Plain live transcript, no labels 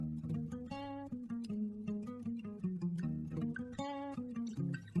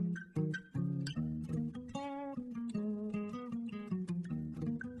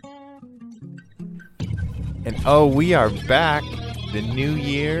And we are back. The new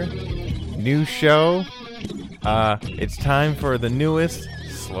year, new show. It's time for the newest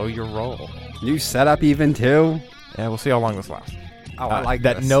Slow Your Roll. New setup even too. Yeah, we'll see how long this lasts. Oh, I like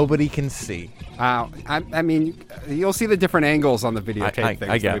that. this. Nobody can see. I mean, you'll see the different angles on the videotape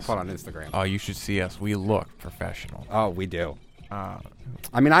things that we put on Instagram. Oh, you should see us. We look professional. Oh, we do. I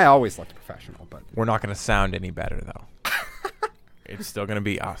mean, I always looked professional, but we're not going to sound any better though. It's still going to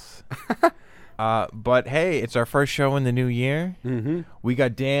be us. But hey, it's our first show in the new year. Mm-hmm. We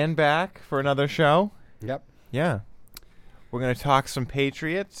got Dan back for another show. Yep. Yeah. We're going to talk some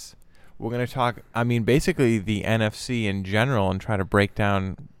Patriots. We're going to talk, basically the NFC in general and try to break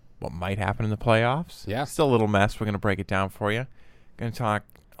down what might happen in the playoffs. Yeah. Still a little mess. We're going to break it down for you. Going to talk.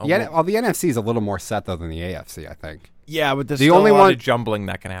 The NFC is a little more set, though, than the AFC, I think. Yeah, but there's still a lot of jumbling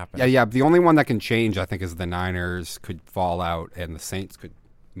that can happen. Yeah. The only one that can change, I think, is the Niners could fall out and the Saints could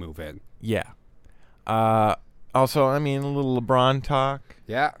move in. Yeah. Also, a little LeBron talk.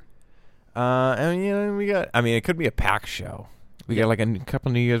 Yeah. We got. It could be a packed show. We got like a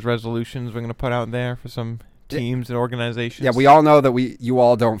couple New Year's resolutions we're gonna put out there for some teams and organizations. Yeah, we all know that you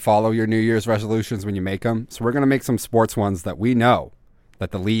all don't follow your New Year's resolutions when you make them. So we're gonna make some sports ones that we know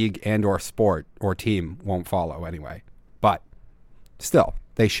that the league and or sport or team won't follow anyway. But still,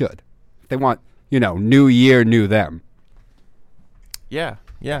 they should. If they want, new year, new them. Yeah.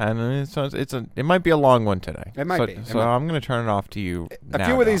 Yeah, and it might be a long one today. It might be. So I'm going to turn it off to you. A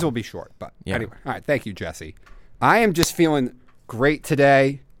few of these will be short, but anyway. All right, thank you, Jesse. I am just feeling great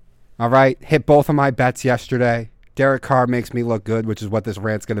today. All right, hit both of my bets yesterday. Derek Carr makes me look good, which is what this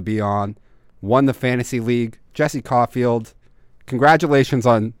rant's going to be on. Won the fantasy league. Jesse Caulfield, congratulations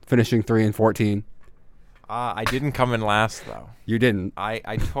on finishing 3-14. I didn't come in last though. You didn't.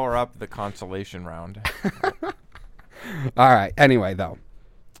 I tore up the consolation round. All right. Anyway, though.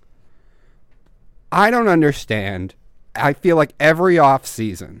 I don't understand. I feel like every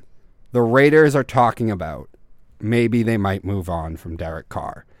offseason, the Raiders are talking about maybe they might move on from Derek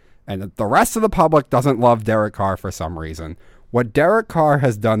Carr. And the rest of the public doesn't love Derek Carr for some reason. What Derek Carr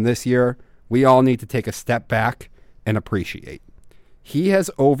has done this year, we all need to take a step back and appreciate. He has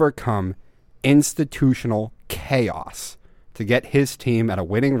overcome institutional chaos to get his team at a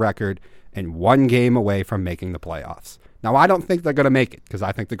winning record and one game away from making the playoffs. Now, I don't think they're going to make it because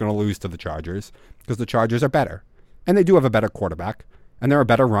I think they're going to lose to the Chargers because the Chargers are better. And they do have a better quarterback. And they're a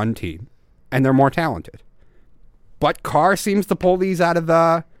better run team. And they're more talented. But Carr seems to pull these out of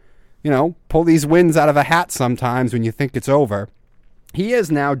pull these wins out of a hat sometimes when you think it's over. He has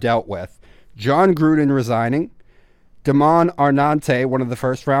now dealt with John Gruden resigning. Damon Arnante, one of the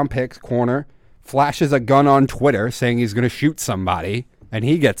first-round picks, corner, flashes a gun on Twitter saying he's going to shoot somebody. And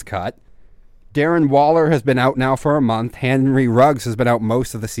he gets cut. Darren Waller has been out now for a month. Henry Ruggs has been out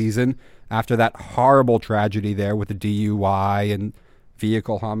most of the season after that horrible tragedy there with the DUI and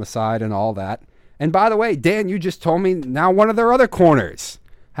vehicle homicide and all that. And by the way, Dan, you just told me now one of their other corners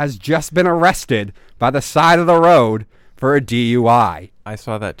has just been arrested by the side of the road for a DUI. I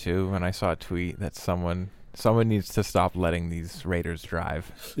saw that too, and I saw a tweet that someone needs to stop letting these Raiders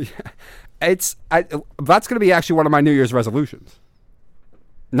drive. That's going to be actually one of my New Year's resolutions.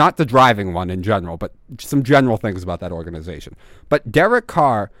 Not the driving one in general, but some general things about that organization. But Derek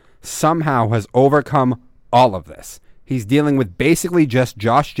Carr somehow has overcome all of this. He's dealing with basically just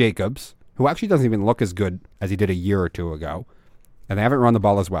Josh Jacobs, who actually doesn't even look as good as he did a year or two ago. And they haven't run the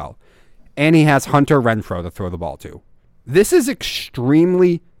ball as well. And he has Hunter Renfrow to throw the ball to. This is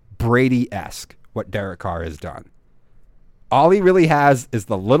extremely Brady-esque, what Derek Carr has done. All he really has is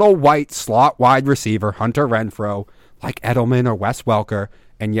the little white slot wide receiver, Hunter Renfrow, like Edelman or Wes Welker,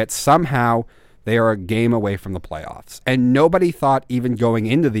 and yet somehow they are a game away from the playoffs. And nobody thought even going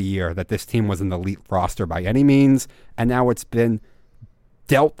into the year that this team was an elite roster by any means, and now it's been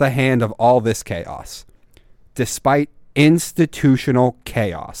dealt the hand of all this chaos. Despite institutional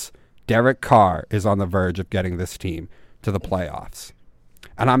chaos, Derek Carr is on the verge of getting this team to the playoffs.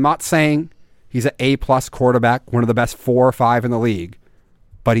 And I'm not saying he's an A-plus quarterback, one of the best 4 or 5 in the league,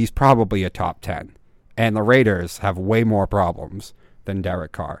 but he's probably a top 10. And the Raiders have way more problems than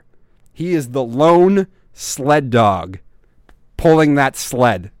Derek Carr. He is the lone sled dog pulling that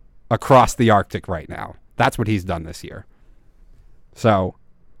sled across the Arctic right now. That's what he's done this year. So,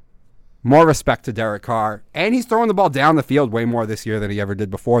 more respect to Derek Carr. And he's throwing the ball down the field way more this year than he ever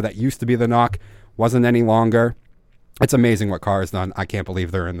did before. That used to be the knock. Wasn't any longer. It's amazing what Carr has done. I can't believe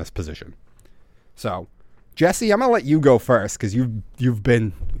they're in this position. So, Jesse, I'm going to let you go first because you've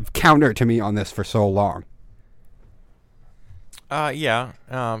been counter to me on this for so long.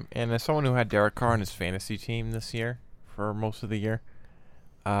 And as someone who had Derek Carr on his fantasy team this year for most of the year,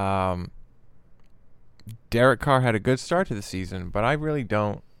 Derek Carr had a good start to the season, but I really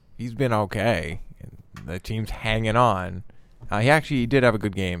don't. He's been okay. The team's hanging on. He did have a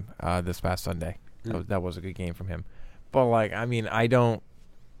good game this past Sunday. That was a good game from him. But, like, I mean, I don't.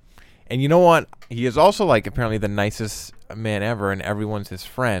 And you know what? He is also, like, apparently the nicest man ever, and everyone's his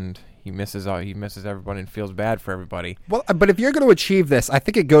friend. He misses everybody and feels bad for everybody. Well, but if you're going to achieve this, I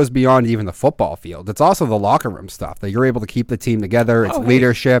think it goes beyond even the football field. It's also the locker room stuff, that you're able to keep the team together. It's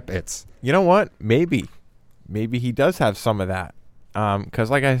leadership. It's You know what? Maybe he does have some of that.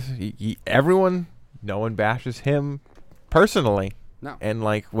 Because, like no one bashes him personally. No. And,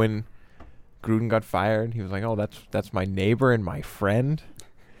 like, when Gruden got fired, he was like, oh, that's my neighbor and my friend.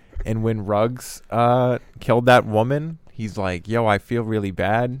 And when Ruggs killed that woman, he's like, yo, I feel really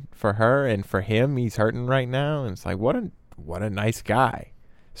bad for her and for him. He's hurting right now. And it's like, what a nice guy.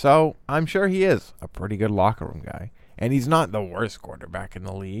 So I'm sure he is a pretty good locker room guy. And he's not the worst quarterback in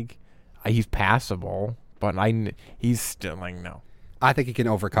the league. He's passable, but he's still like, no. I think he can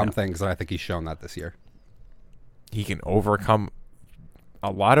overcome things, and I think he's shown that this year. He can overcome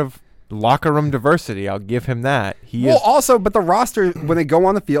a lot of locker room diversity. I'll give him that. Also, but the roster, when they go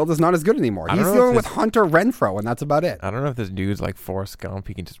on the field, is not as good anymore. He's dealing with Hunter Renfrow, and that's about it. I don't know if this dude's like Forrest Gump.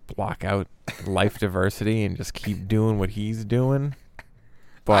 He can just block out life diversity and just keep doing what he's doing.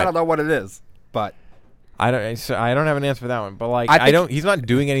 But I don't know what it is, but I don't have an answer for that one. But like, he's not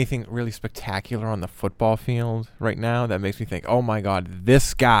doing anything really spectacular on the football field right now that makes me think, oh my God,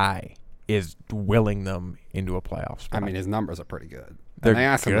 this guy is willing them into a playoff spot. I mean, his numbers are pretty good. They're and they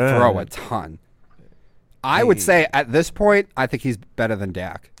asked him good. to throw a ton. I would say at this point, I think he's better than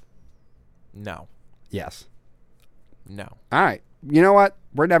Dak. No. Yes. No. All right. You know what?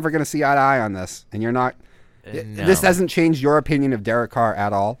 We're never going to see eye to eye on this, and you're not. No. This hasn't changed your opinion of Derek Carr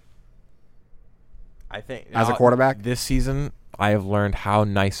at all. I think as a quarterback this season, I have learned how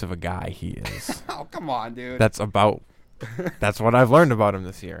nice of a guy he is. Oh, come on, dude. That's what I've learned about him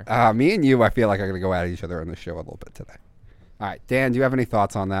this year. Me and you, I feel like are going to go at each other on the show a little bit today. All right, Dan, do you have any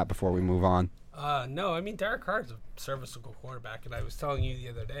thoughts on that before we move on? No, I mean, Derek Carr is a serviceable quarterback, and I was telling you the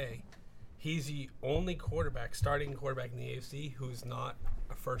other day, he's the only starting quarterback in the AFC who's not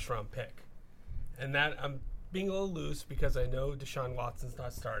a first-round pick. And that, I'm being a little loose because I know Deshaun Watson's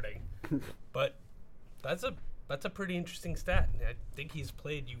not starting. But that's a pretty interesting stat. And I think he's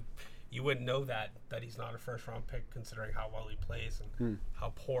played, you wouldn't know that he's not a first-round pick considering how well he plays and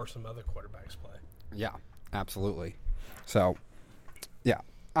how poor some other quarterbacks play. Yeah, absolutely. So, yeah.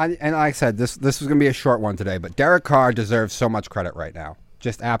 And like I said, this was going to be a short one today, but Derek Carr deserves so much credit right now.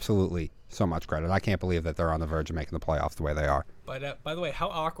 Just absolutely so much credit. I can't believe that they're on the verge of making the playoffs the way they are. But by the way, how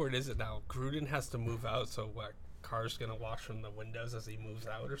awkward is it now? Gruden has to move out, so what? Carr's going to watch from the windows as he moves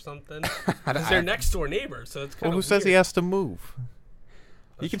out or something? Because they're next door neighbors, so it's kind of who says he has to move?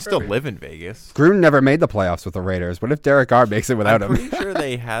 He can still live in Vegas. Gruden never made the playoffs with the Raiders. What if Derek Carr makes it without him? I'm pretty sure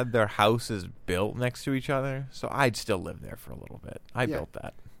they had their houses built next to each other, so I'd still live there for a little bit. I built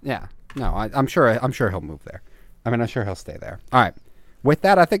that. Yeah. No, I'm sure he'll move there. I mean, I'm sure he'll stay there. All right. With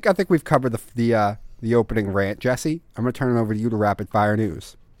that, I think we've covered the opening rant. Jesse, I'm going to turn it over to you to rapid fire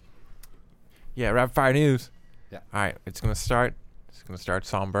news. Yeah, rapid fire news. Yeah. All right, it's going to start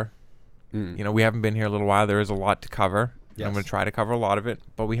somber. You know, we haven't been here a little while. There is a lot to cover. Yes. I'm going to try to cover a lot of it,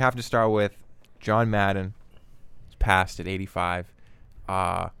 but we have to start with John Madden. He's passed at 85.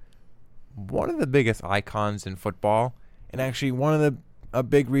 One of the biggest icons in football, and actually a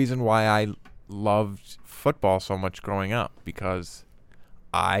big reason why I loved football so much growing up, because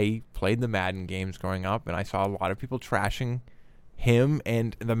I played the Madden games growing up, and I saw a lot of people trashing him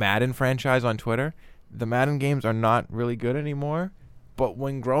and the Madden franchise on Twitter. The Madden games are not really good anymore. But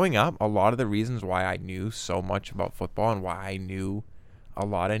when growing up, a lot of the reasons why I knew so much about football and why I knew a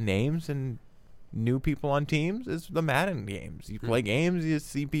lot of names and knew people on teams is the Madden games. You play games, you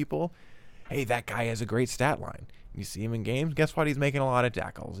see people, hey, that guy has a great stat line. You see him in games, guess what? He's making a lot of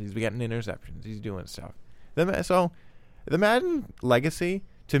tackles. He's getting interceptions. He's doing stuff. So the Madden legacy,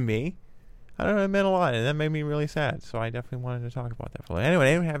 to me, I don't know, it meant a lot, and that made me really sad. So I definitely wanted to talk about that for a little. Anyway,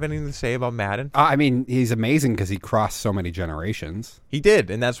 anyone have anything to say about Madden? I mean, he's amazing because he crossed so many generations. He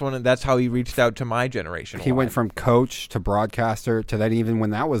did, and that's how he reached out to my generation. He went from coach to broadcaster to then, even when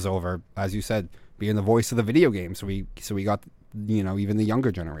that was over, as you said, being the voice of the video game. So we got, even the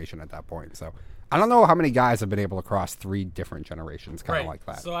younger generation at that point. So I don't know how many guys have been able to cross 3 different generations, kind of like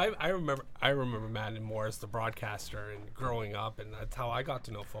that. So I remember Madden more as the broadcaster and growing up, and that's how I got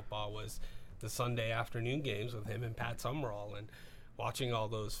to know football was the Sunday afternoon games with him and Pat Summerall, and watching all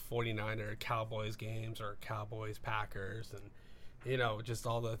those 49er Cowboys games or Cowboys Packers, and You know, just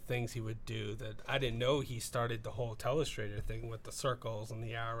all the things he would do that I didn't know he started the whole telestrator thing with the circles and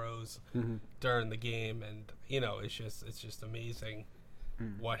the arrows during the game. And, you know, it's just amazing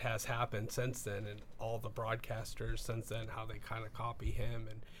what has happened since then, and all the broadcasters since then, how they kind of copy him.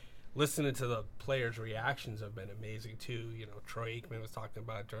 And listening to the players' reactions have been amazing too. You know, Troy Aikman was talking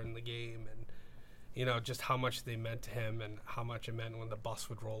about it during the game, and, you know, just how much they meant to him and how much it meant when the bus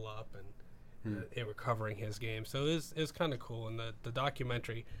would roll up and it were covering his game. So it was kind of cool. And the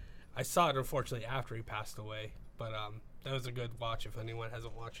documentary, I saw it unfortunately after he passed away, but that was a good watch. If anyone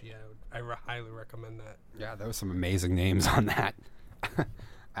hasn't watched it yet, I highly recommend that. Yeah, there was some amazing names on that.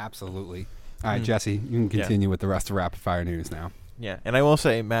 Absolutely. All right, Jesse, you can continue with the rest of Rapid Fire News now. Yeah, and I will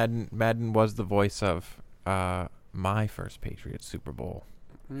say Madden was the voice of my first Patriots Super Bowl.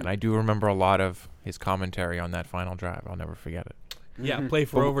 And I do remember a lot of his commentary on that final drive. I'll never forget it. Yeah, play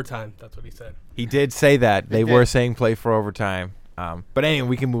for overtime. That's what he said. He did say that. They were saying play for overtime. But anyway,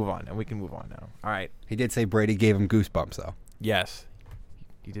 we can move on, and we can move on now. All right. He did say Brady gave him goosebumps, though. Yes,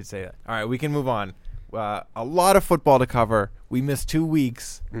 he did say that. All right, we can move on. A lot of football to cover. We missed 2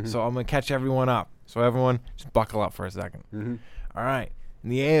 weeks, so I'm going to catch everyone up. So everyone, just buckle up for a second. All right. In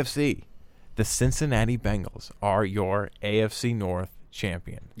the AFC, the Cincinnati Bengals are your AFC North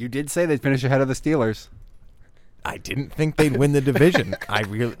champion. You did say they'd finish ahead of the Steelers. I didn't think they'd win the division.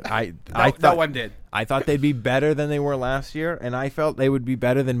 I thought no one did. I thought they'd be better than they were last year, and I felt they would be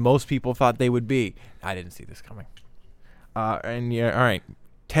better than most people thought they would be. I didn't see this coming. All right.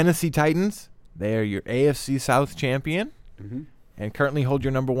 Tennessee Titans, they are your AFC South champion and currently hold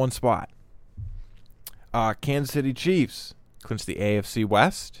your number 1 spot. Kansas City Chiefs clinched the AFC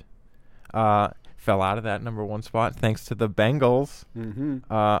West. Fell out of that number 1 spot thanks to the Bengals.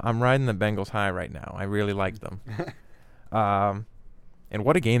 I'm riding the Bengals high right now. I really like them. And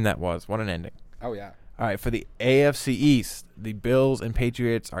what a game that was. What an ending. Oh, yeah. All right, for the AFC East, the Bills and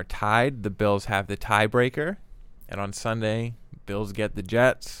Patriots are tied. The Bills have the tiebreaker. And on Sunday, Bills get the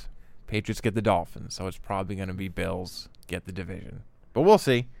Jets. Patriots get the Dolphins. So it's probably going to be Bills get the division. But we'll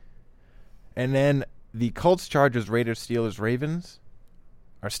see. And then the Colts, Chargers, Raiders, Steelers, Ravens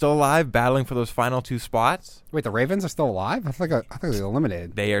are still alive, battling for those final 2 spots. Wait, the Ravens are still alive? I think they were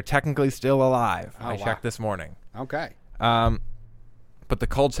eliminated. They are technically still alive. Oh, I wow. checked this morning. Okay. But the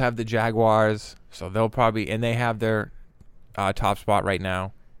Colts have the Jaguars, so they'll probably, and they have their top spot right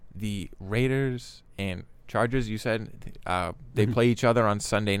now. The Raiders and Chargers, you said, they play each other on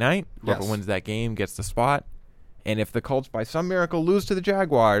Sunday night. Whoever wins that game gets the spot. And if the Colts, by some miracle, lose to the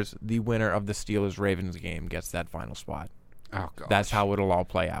Jaguars, the winner of the Steelers-Ravens game gets that final spot. Oh, gosh. That's how it'll all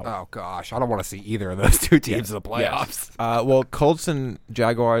play out. Oh, gosh. I don't want to see either of those 2 teams in the playoffs. Yes. Well, Colts and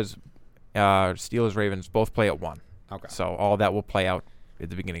Jaguars, Steelers, Ravens both play at 1. Okay. So all that will play out at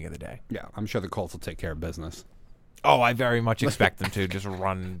the beginning of the day. Yeah, I'm sure the Colts will take care of business. Oh, I very much expect them to just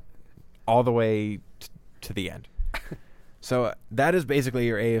run all the way to the end. So that is basically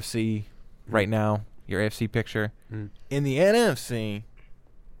your AFC right now, your AFC picture. In the NFC,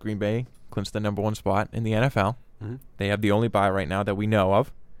 Green Bay clinched the number 1 spot in the NFL. They have the only bye right now that we know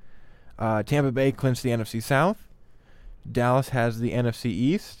of. Tampa Bay clinched the NFC South. Dallas has the NFC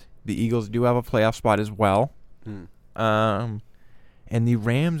East. The Eagles do have a playoff spot as well. And the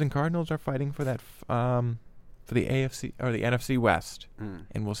Rams and Cardinals are fighting for that for the AFC or the NFC West.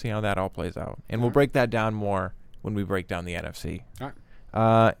 And we'll see how that all plays out. And we'll break that down more when we break down the NFC. All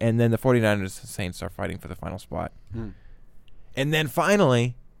right. And then the 49ers and Saints are fighting for the final spot. And then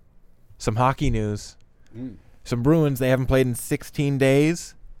finally, some hockey news. Some Bruins, they haven't played in 16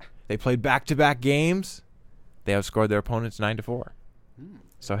 days. They played back-to-back games. They outscored their opponents 9-4.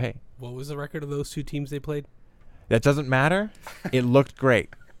 So, hey. What was the record of those 2 teams they played? That doesn't matter. It looked great.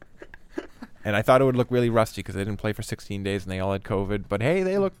 And I thought it would look really rusty because they didn't play for 16 days and they all had COVID. But, hey,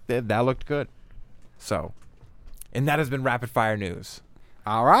 that looked good. So, and that has been Rapid Fire News.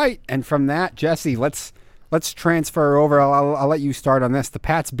 All right. And from that, Jesse, let's transfer over. I'll let you start on this. The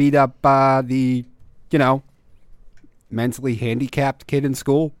Pats beat up the, mentally handicapped kid in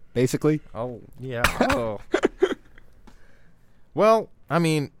school, basically. Oh, yeah. Oh. Well, I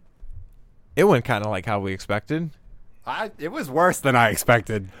mean, it went kind of like how we expected. It was worse than I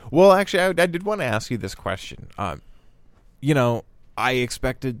expected. Well, actually, I did want to ask you this question. I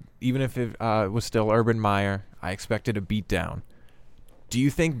expected, even if it was still Urban Meyer, I expected a beatdown. Do you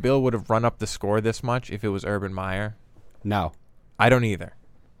think Bill would have run up the score this much if it was Urban Meyer? No. I don't either.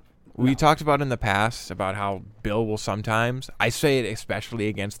 We talked about in the past about how Bill will sometimes, I say it especially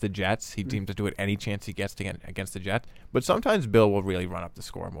against the Jets, he seems to do it any chance he gets against the Jets, but sometimes Bill will really run up the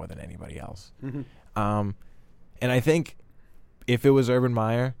score more than anybody else. And I think if it was Urban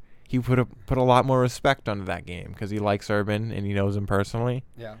Meyer, he put a lot more respect onto that game because he likes Urban and he knows him personally.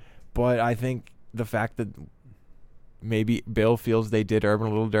 Yeah. But I think the fact that maybe Bill feels they did Urban a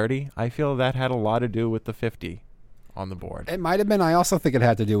little dirty, I feel that had a lot to do with the 50 on the board. It might have been. I also think it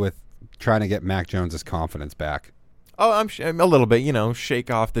had to do with trying to get Mac Jones' confidence back. Oh, I'm a little bit, shake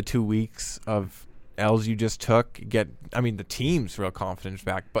off the 2 weeks of L's you just took. The team's real confidence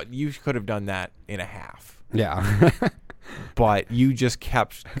back, but you could have done that in a half. Yeah. But you just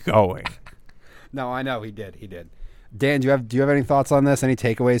kept going. No, I know he did. Dan, do you have any thoughts on this? Any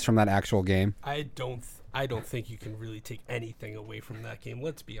takeaways from that actual game? I don't think you can really take anything away from that game.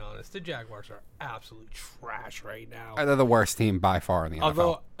 Let's be honest. The Jaguars are absolute trash right now. They're the worst team by far in the NFL.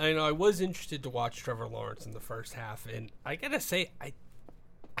 Although I was interested to watch Trevor Lawrence in the first half, and I gotta say I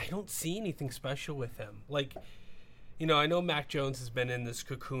don't see anything special with him. Like, I know Mac Jones has been in this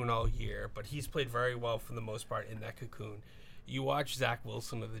cocoon all year, but he's played very well for the most part in that cocoon. You watch Zach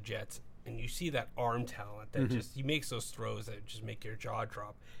Wilson of the Jets, and you see that arm talent that he makes those throws that just make your jaw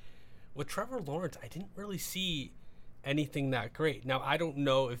drop. With Trevor Lawrence, I didn't really see anything that great. Now, I don't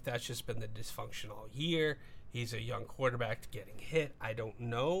know if that's just been the dysfunction all year. He's a young quarterback getting hit. I don't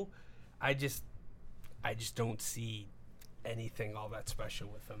know. I just don't see anything all that special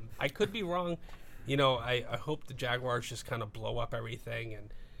with him. I could be wrong. I hope the Jaguars just kind of blow up everything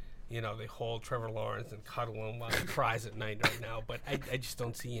and, they hold Trevor Lawrence and cuddle him while he cries at night right now. But I just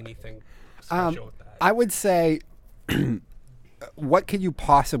don't see anything special with that. I would say... What could you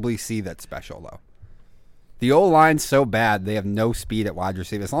possibly see that's special, though? The O-line's so bad, they have no speed at wide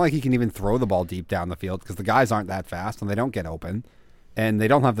receiver. It's not like he can even throw the ball deep down the field because the guys aren't that fast and they don't get open and they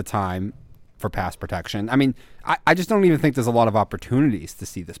don't have the time for pass protection. I mean, I just don't even think there's a lot of opportunities to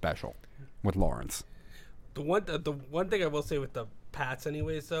see the special with Lawrence. The one thing I will say with the Pats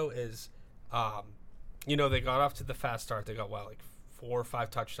anyways, though, is, they got off to the fast start. They got, 4 or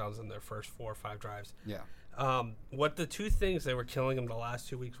 5 touchdowns in their first 4 or 5 drives. Yeah. What the two things that were killing him the last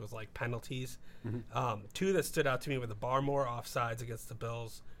 2 weeks was penalties. Two that stood out to me were the Barmore offsides against the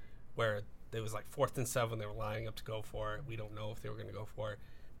Bills, where it was 4th and 7. They were lining up to go for it. We don't know if they were going to go for it.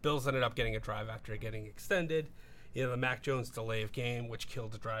 Bills ended up getting a drive after getting extended. The Mac Jones delay of game, which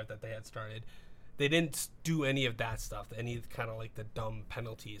killed the drive that they had started. They didn't do any of that stuff, any kind of the dumb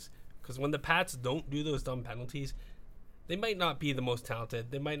penalties. Because when the Pats don't do those dumb penalties, they might not be the most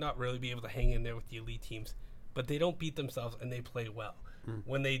talented. They might not really be able to hang in there with the elite teams, but they don't beat themselves and they play well.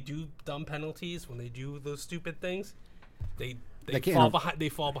 When they do dumb penalties, when they do those stupid things, they fall behind. They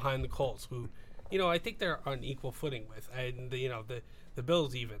fall behind the Colts, who, I think they're on equal footing with. And the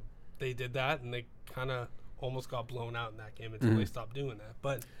Bills even they did that and they kind of almost got blown out in that game until they stopped doing that.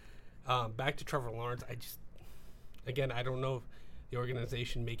 But back to Trevor Lawrence, I don't know if the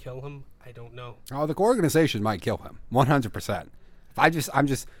organization may kill him. I don't know. Oh, the organization might kill him, 100%.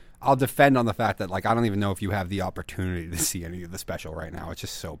 I'll defend on the fact that I don't even know if you have the opportunity to see any of the special right now. It's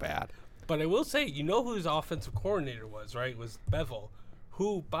just so bad. But I will say, who his offensive coordinator was, right? It was Bevel,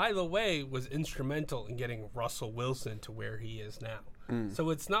 who, by the way, was instrumental in getting Russell Wilson to where he is now. So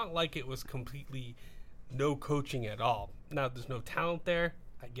it's not like it was completely no coaching at all. Now, there's no talent there.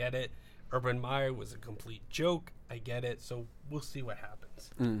 I get it. Urban Meyer was a complete joke. I get it. So we'll see what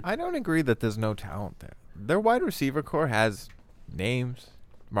happens. I don't agree that there's no talent there. Their wide receiver core has names.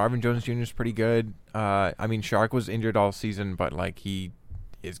 Marvin Jones Jr. is pretty good. Shark was injured all season, but he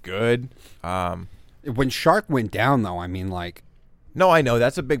is good. When Shark went down, though, no, I know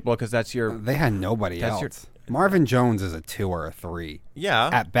that's a big blow because that's your. They had nobody else. Marvin Jones is a 2 or a 3. Yeah,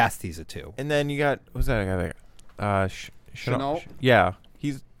 at best he's a 2. And then you got who's that guy? Chenault? Yeah,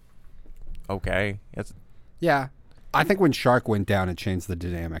 he's okay. Yeah, I think when Shark went down, it changed the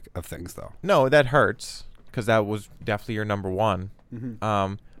dynamic of things, though. No, that hurts because that was definitely your number one.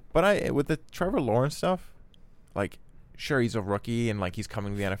 But with the Trevor Lawrence stuff, sure, he's a rookie and he's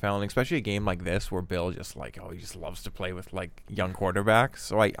coming to the NFL, and especially a game like this where Bill just he just loves to play with young quarterbacks.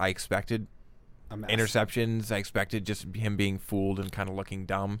 So I expected interceptions. I expected just him being fooled and kind of looking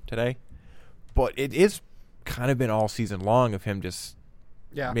dumb today. But it is kind of been all season long of him just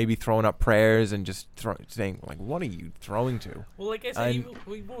maybe throwing up prayers and just saying what are you throwing to? Well, like I said,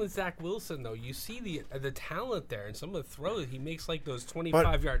 even with Zach Wilson though, you see the talent there, and some of the throws he makes those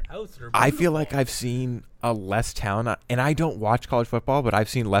 25-yard outs. That are I feel like I've seen a less talent, and I don't watch college football, but I've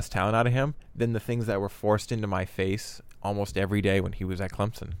seen less talent out of him than the things that were forced into my face almost every day when he was at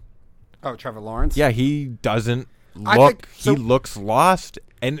Clemson. Oh, Trevor Lawrence? Yeah, he doesn't look. He looks lost,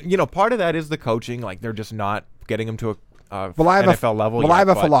 and part of that is the coaching. They're just not getting him to a NFL level. Well, I have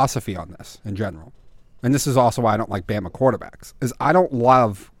a philosophy on this in general, and this is also why I don't like Bama quarterbacks. Is I don't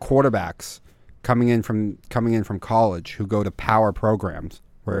love quarterbacks coming in from college who go to power programs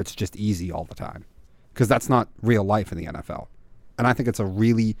where it's just easy all the time, because that's not real life in the NFL. And I think it's a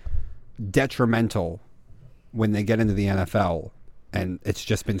really detrimental when they get into the NFL and it's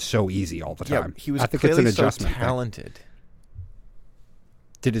just been so easy all the time. He was I think clearly it's an adjustment so thing. talented.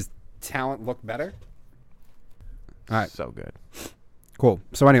 Did his talent look better? All right, So good. cool.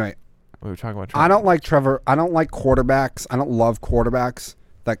 So anyway, We were talking about I don't like Trevor. I don't like quarterbacks. I don't love quarterbacks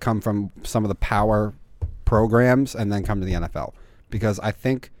that come from some of the power programs and then come to the NFL, because I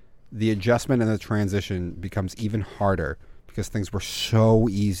think the adjustment and the transition becomes even harder because things were so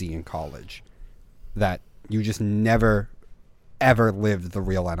easy in college that you just never, ever lived the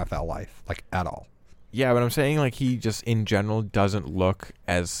real NFL life, like, at all. Yeah, but I'm saying, like, he just in general doesn't look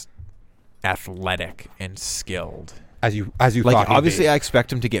as athletic and skilled. As you Like, thought he'd obviously, be. I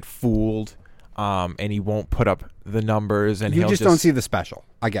expect him to get fooled, and he won't put up the numbers, and You he'll just don't see the special.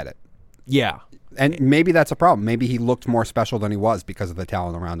 I get it. Yeah, And maybe that's a problem. Maybe he looked more special than he was because of the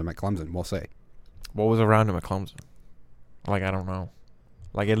talent around him at Clemson. We'll see. what was around him at Clemson? Like, I don't know.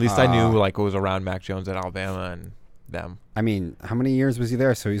 Like, at least I knew, like, it was around Mac Jones at Alabama and them. I mean, how many years was he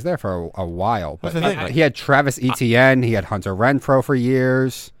there? So he's there for a while. But That's the thing, like- he had Travis Etienne. He had Hunter Renfro for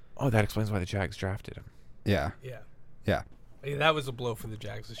years. Oh, that explains why the Jags drafted him. Yeah, Yeah. yeah. I mean, that was a blow for the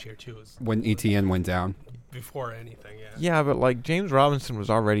Jags this year too. Was When Etienne went down. before anything. Yeah. Yeah, but, like, James Robinson was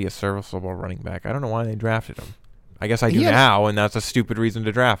already a serviceable running back. I don't know why they drafted him. I guess I do He had- now, and that's a stupid reason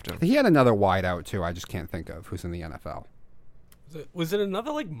to draft him. He had another wideout, too. I just can't think of who's in the NFL. Was it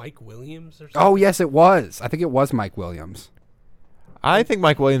another like Mike Williams or something? Oh, yes, it was. I think it was Mike Williams. I think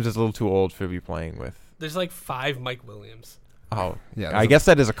Mike Williams is a little too old to be playing with. There's like 5 Mike Williams. Oh, Yeah, I there's a- guess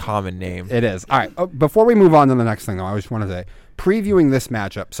that is a common name. It is. All right. Before we move on to the next thing, though, I just want to say, previewing this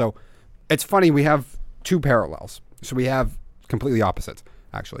matchup. So it's funny. We have two parallels. So we have completely opposites,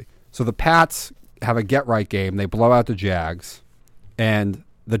 actually. So the Pats have a get-right game. They blow out the Jags. And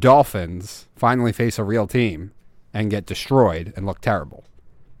the Dolphins finally face a real team and get destroyed and look terrible.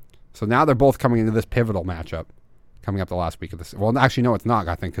 So now they're both coming into this pivotal matchup coming up the last week of this. Well, actually, no, it's not,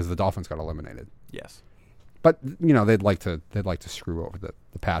 I think, because the Dolphins got eliminated. Yes. But, you know, they'd like to screw over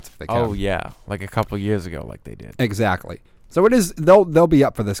the Pats if they can. Oh, yeah. Like a couple years ago, like they did. Exactly. So it is. They'll be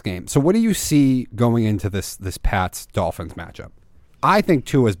up for this game. So what do you see going into this Pats Dolphins matchup? I think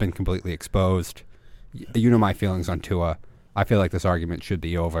Tua has been completely exposed. You know my feelings on Tua. I feel like this argument should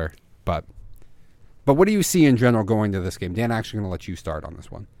be over. But what do you see in general going to this game? Dan, actually going to let you start on this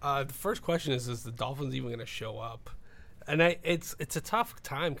one. The first question is the Dolphins even going to show up? And it's a tough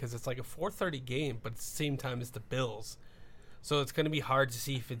time because it's like a 4:30 game, but at the same time as the Bills, so it's going to be hard to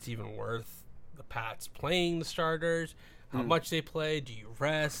see if it's even worth the Pats playing the starters, how much they play, do you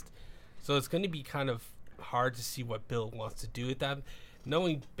rest? So it's going to be kind of hard to see what Bill wants to do with that.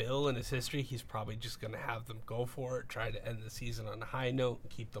 Knowing Bill and his history, he's probably just going to have them go for it, try to end the season on a high note, and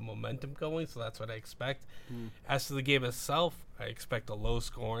keep the momentum going. So that's what I expect. As to the game itself, I expect a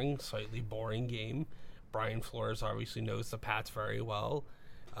low-scoring, slightly boring game. Brian Flores obviously knows the Pats very well.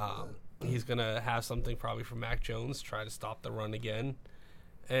 He's going to have something probably from Mac Jones, try to stop the run again.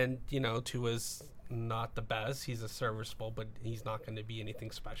 And, you know, Tua's not the best. He's a serviceable, but he's not going to be anything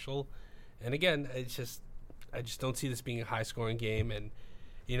special. And again, I just don't see this being a high-scoring game. And,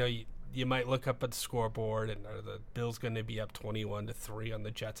 you know, you might look up at the scoreboard and are the Bills going to be up 21-3 on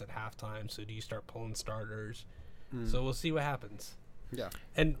the Jets at halftime? So do you start pulling starters? So we'll see what happens. Yeah.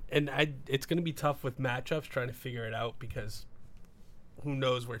 And it's going to be tough with matchups trying to figure it out because who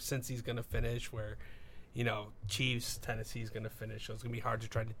knows where Cincy's going to finish, where, you know, Chiefs, Tennessee's going to finish. So it's going to be hard to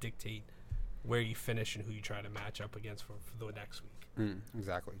try to dictate where you finish and who you try to match up against for the next week.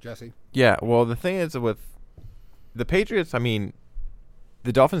 Exactly. Jesse? Yeah, well, the thing is with the Patriots, I mean,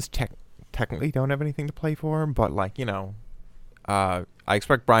 the Dolphins technically don't have anything to play for, but, like, you know, I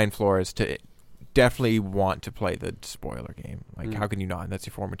expect Brian Flores to definitely want to play the spoiler game. Like, how can you not? That's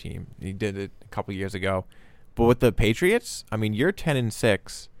your former team. He did it a couple years ago. But with the Patriots, I mean, you're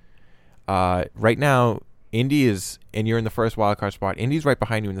 10-6. Right now, Indy is, and you're in the first wild card spot. Indy's right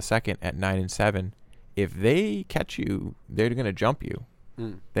behind you in the second at 9-7. If they catch you, they're going to jump you.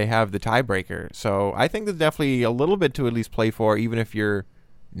 They have the tiebreaker. So I think there's definitely a little bit to at least play for, even if you're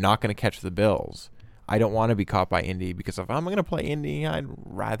not going to catch the Bills. I don't want to be caught by Indy because if I'm going to play Indy, I'd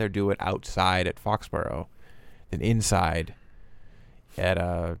rather do it outside at Foxborough than inside at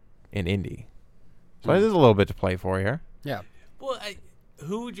in Indy. So there's a little bit to play for here. Yeah. Well,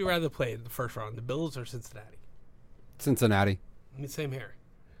 who would you rather play in the first round, the Bills or Cincinnati? Cincinnati. I mean, same here.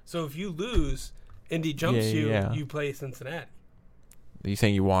 So if you lose, Indy jumps Yeah. you play Cincinnati. Are you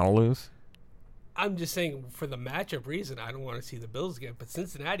saying you want to lose? I'm just saying for the matchup reason, I don't want to see the Bills again. But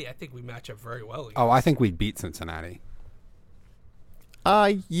Cincinnati, I think we match up very well against. Oh, I think we'd beat Cincinnati.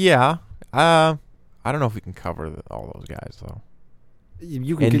 Yeah. I don't know if we can cover all those guys though.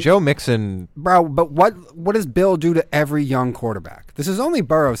 You can And Joe Mixon, bro, but what does Bill do to every young quarterback? This is only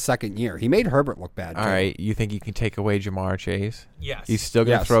Burrow's second year. He made Herbert look bad. all too. right, you think you can take away Jamar Chase? Yes. He's still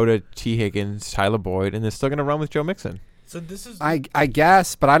going to Yes. throw to T. Higgins, Tyler Boyd, and they're still going to run with Joe Mixon. So this is I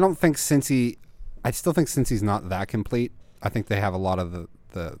guess, but I don't think I still think Cincy's not that complete. I think they have a lot of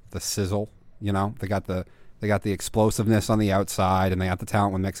the sizzle. You know, they got the explosiveness on the outside, and they got the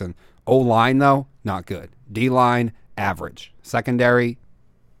talent with Mixon. O line though, not good. D line, average. Secondary,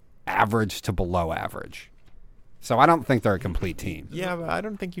 average to below average. So I don't think they're a complete team. Yeah, but I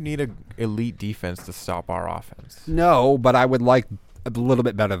don't think you need an elite defense to stop our offense. No, but I would like a little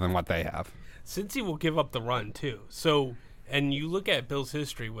bit better than what they have. Cincy will give up the run too. So, and you look at Bill's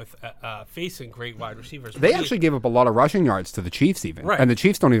history with facing great wide receivers. They actually gave up a lot of rushing yards to the Chiefs even. Right. And the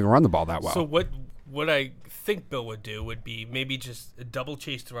Chiefs don't even run the ball that well. So what I think Bill would do would be maybe just a double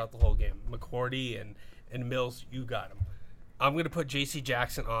chase throughout the whole game. McCourty and Mills, you got him. I'm going to put J.C.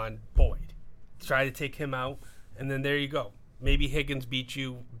 Jackson on Boyd. Try to take him out, and then there you go. Maybe Higgins beats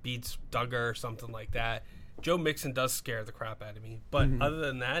Duggar or something like that. Joe Mixon does scare the crap out of me. But other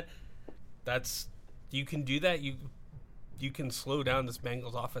than that, you can do that. You can slow down this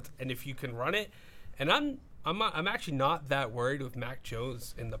Bengals offense, and if you can run it, and I'm actually not that worried with Mac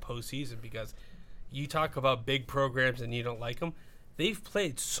Jones in the postseason because you talk about big programs and you don't like them. They've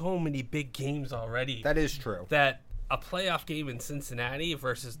played so many big games already. That is true. That a playoff game in Cincinnati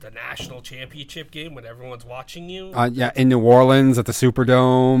versus the national championship game when everyone's watching you. Yeah, in New Orleans at the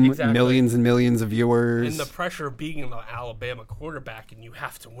Superdome, Exactly. millions and millions of viewers. And the pressure of being an Alabama quarterback and you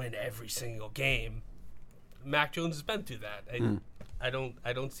have to win every single game. Mac Jones has been through that. I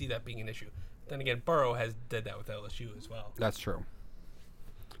don't see that being an issue. Then again, Burrow did that with LSU as well. That's true.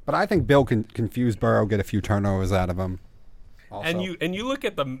 But I think Bill can confuse Burrow, get a few turnovers out of him. Also. And you look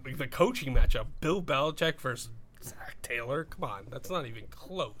at the coaching matchup, Bill Belichick versus Zach Taylor. Come on, that's not even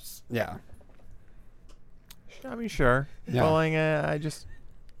close. Yeah. I mean, sure. Yeah. Well, I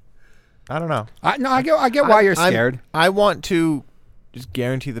don't know. I get why you're scared. I want to just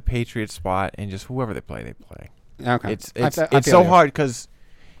guarantee the Patriots spot and just whoever they play. Okay. It's I it's feel so you. hard because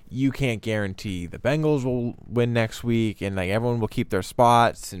you can't guarantee the Bengals will win next week and like everyone will keep their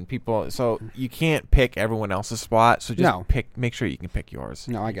spots and people. So you can't pick everyone else's spot. So just No. make sure you can pick yours.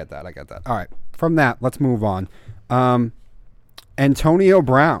 No, I get that. All right. From that, let's move on. Antonio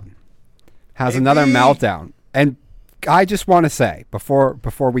Brown has another meltdown. And I just want to say, before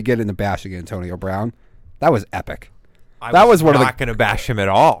we get into bashing Antonio Brown, that was epic. I was one of the- not going to bash him at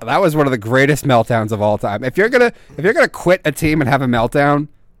all. That was one of the greatest meltdowns of all time. If you're gonna quit a team and have a meltdown,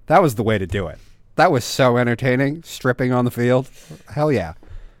 that was the way to do it. That was so entertaining. Stripping on the field, hell yeah.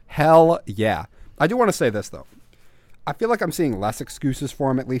 I do want to say this though. I feel like I'm seeing less excuses for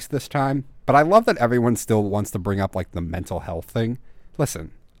him at least this time. But I love that everyone still wants to bring up like the mental health thing.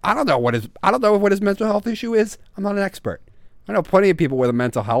 Listen, I don't know what his mental health issue is. I'm not an expert. I know plenty of people with a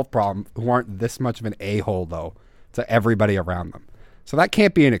mental health problem who aren't this much of an a-hole though to everybody around them. So that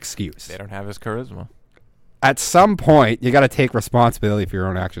can't be an excuse. They don't have his charisma. At some point, you got to take responsibility for your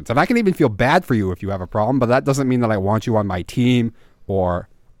own actions. And I can even feel bad for you if you have a problem, but that doesn't mean that I want you on my team or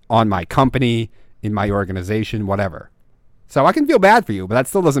on my company, in my organization, whatever. So I can feel bad for you, but that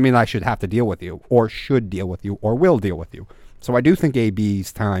still doesn't mean I should have to deal with you or should deal with you or will deal with you. So I do think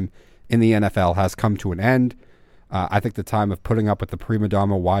AB's time in the NFL has come to an end. I think the time of putting up with the prima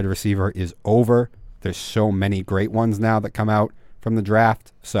donna wide receiver is over. There's so many great ones now that come out from the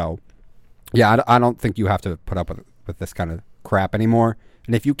draft. So, yeah, I don't think you have to put up with this kind of crap anymore.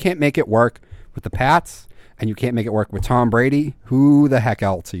 And if you can't make it work with the Pats and you can't make it work with Tom Brady, who the heck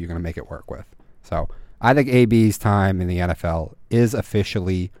else are you going to make it work with? So I think AB's time in the NFL is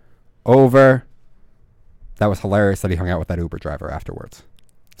officially over. That was hilarious that he hung out with that Uber driver afterwards.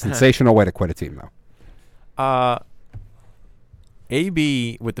 Sensational way to quit a team, though.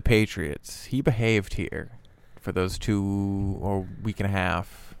 AB with the Patriots, he behaved here for those 2 or week and a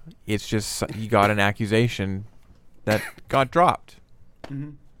half. It's just you got an accusation that got dropped.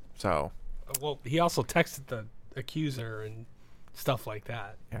 Mm-hmm. So, Well, he also texted the accuser and stuff like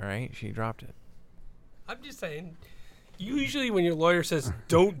that. all right, she dropped it. I'm just saying, usually when your lawyer says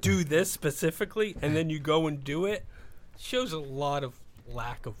don't do this specifically and then you go and do it, shows a lot of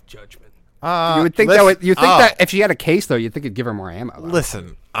lack of judgment. You would think that if she had a case, though, you'd think it'd give her more ammo. Though.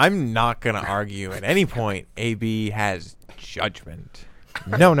 Listen, I'm not going to argue at any point AB has judgment.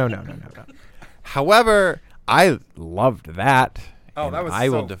 No. However, I loved that. Oh, and that was I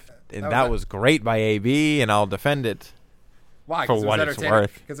will so- that was great by AB, and I'll defend it. Why? For what it's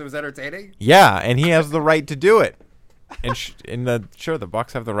worth. Because it was entertaining? Yeah, and he has the right to do it. And the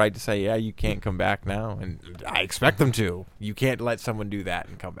Bucks have the right to say, yeah, you can't come back now, and I expect them to. You can't let someone do that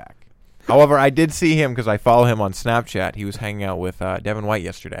and come back. However, I did see him because I follow him on Snapchat. He was hanging out with Devin White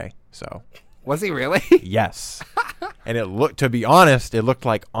yesterday. So Was he really? yes, and to be honest, it looked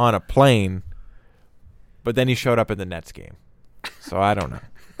like on a plane. But then he showed up at the Nets game, so I don't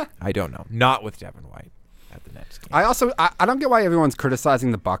know. Not with Devin White at the Nets game. I don't get why everyone's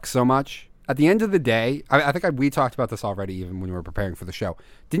criticizing the Bucks so much. At the end of the day, I think we talked about this already, even when we were preparing for the show.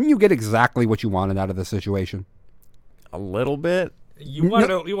 Didn't you get exactly what you wanted out of the situation? A little bit. You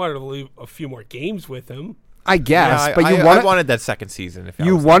wanted to leave a few more games with him. I guess, Yeah, but I wanted that second season. If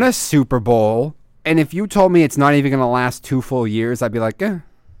you won a Super Bowl, and if you told me it's not even going to last 2 full years, I'd be like,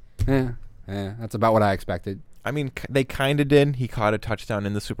 that's about what I expected. I mean, they kind of did. He caught a touchdown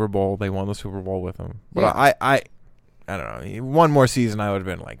in the Super Bowl. They won the Super Bowl with him. But Yeah. I don't know. One more season, I would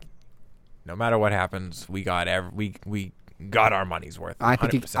have been like, no matter what happens, we got our money's worth. I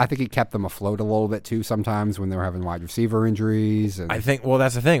think he kept them afloat a little bit too. Sometimes when they were having wide receiver injuries, and I think. Well,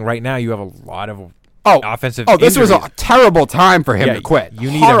 that's the thing. Right now, you have a lot of offensive. This was injuries. a terrible time for him Yeah, to quit.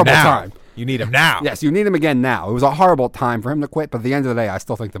 You need horrible him now. time. You need him now. Yes, you need him again now. It was a horrible time for him to quit, but at the end of the day, I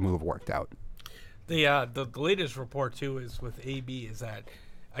still think the move worked out. The latest report too is with AB is that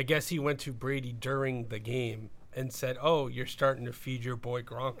I guess he went to Brady during the game and said, "Oh, you're starting to feed your boy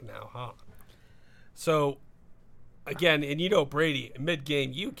Gronk now, huh?" So again, and Brady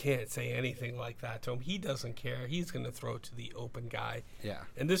mid-game, you can't say anything like that to him. He doesn't care. He's going to throw to the open guy. Yeah.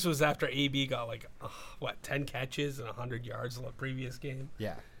 And this was after AB got 10 catches and 100 yards in the previous game.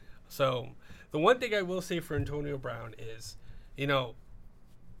 Yeah. So the one thing I will say for Antonio Brown is,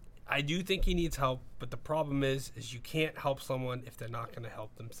 I do think he needs help, but the problem is you can't help someone if they're not going to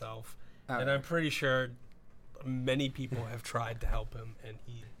help themselves. And I'm pretty sure many people have tried to help him, and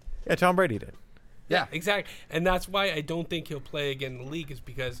he... Yeah, Tom Brady did. Yeah. Exactly. And that's why I don't think he'll play again in the league, is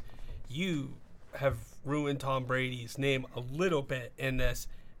because you have ruined Tom Brady's name a little bit in this.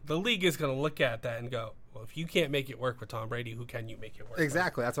 The league is going to look at that and go, well, if you can't make it work with Tom Brady, who can you make it work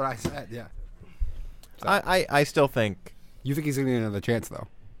Exactly. That's what I said. Yeah. I still think. You think he's going to get another chance, though?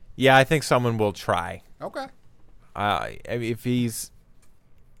 Yeah, I think someone will try. Okay. If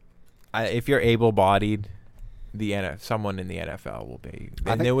you're able-bodied, someone in the NFL will be.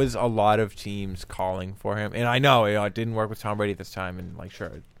 And there was a lot of teams calling for him, and I know it didn't work with Tom Brady this time, and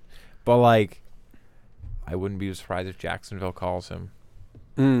but I wouldn't be surprised if Jacksonville calls him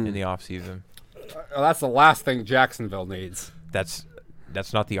in the offseason. That's the last thing Jacksonville needs.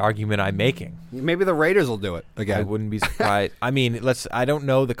 That's not the argument I'm making. Maybe the Raiders will do it again. I wouldn't be surprised. I mean, I don't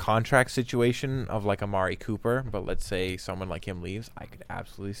know the contract situation of Amari Cooper, but let's say someone like him leaves, I could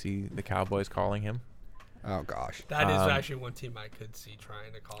absolutely see the Cowboys calling him. Oh gosh. That is actually one team I could see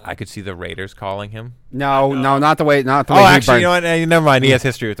trying to call him. I could see the Raiders calling him. No, not the way. Not the Oh, way. actually, you know what? Never mind. He has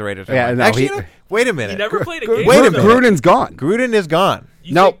history with the Raiders. Yeah, no, actually, wait a minute. He never played a game. Wait a with them. minute. Gruden's gone. Gruden is gone.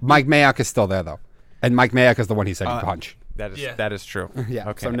 Mike Mayock is still there though, and Mike Mayock is the one he said he'd punch. That is true. Yeah.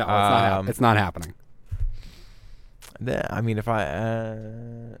 Okay. So no, it's not happening. I mean, if I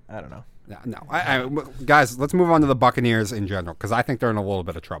don't know. No. Guys, let's move on to the Buccaneers in general because I think they're in a little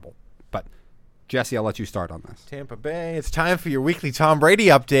bit of trouble. But Jesse, I'll let you start on this. Tampa Bay. It's time for your weekly Tom Brady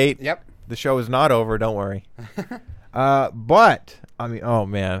update. Yep. The show is not over. Don't worry. But I mean, oh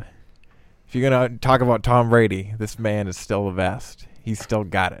man, if you're gonna talk about Tom Brady, this man is still the best. He's still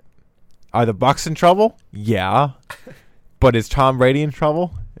got it. Are the Bucs in trouble? Yeah. But is Tom Brady in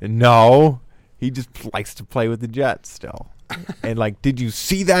trouble? No. He just likes to play with the Jets still. And did you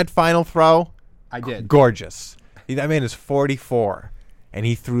see that final throw? I did. Gorgeous. That man is 44, and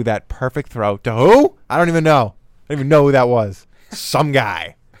he threw that perfect throw to who? I don't even know. I don't even know who that was. Some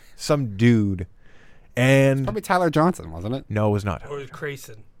guy, some dude, and Probably Tyler Johnson, wasn't it? no, it was not. Or was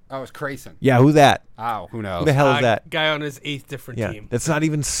Crayson. Oh, it was Crayson. Yeah, who's that? Oh, who knows? Who the hell is that? Guy on his 8th different Yeah, team. that's not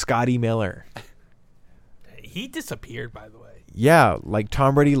even Scotty Miller. He disappeared, by the way. Yeah,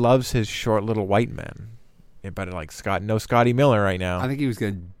 Tom Brady loves his short little white men. Yeah, but no Scotty Miller right now. I think he was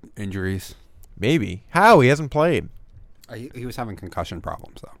getting injuries. Maybe. How? He hasn't played. He was having concussion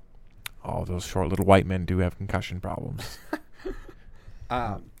problems, though. Oh, those short little white men do have concussion problems.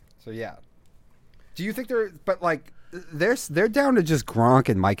 So yeah. Do you think they're down to just Gronk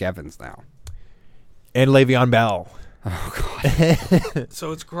and Mike Evans now? And Le'Veon Bell. Oh God.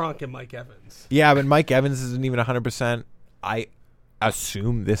 So it's Gronk and Mike Evans. Yeah, but Mike Evans isn't even 100%. I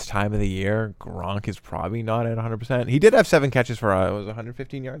assume this time of the year, Gronk is probably not at 100%. He did have 7 catches for,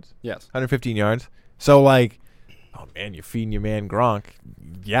 115 yards? Yes. 115 yards. So, oh, man, you're feeding your man Gronk.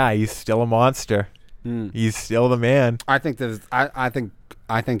 Yeah, he's still a monster. He's still the man. I think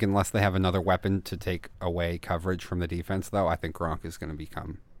I think unless they have another weapon to take away coverage from the defense, though, I think Gronk is going to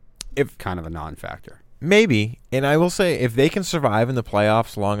become kind of a non-factor. Maybe. And I will say, if they can survive in the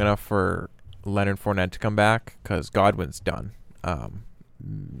playoffs long enough for Leonard Fournette to come back, because Godwin's done,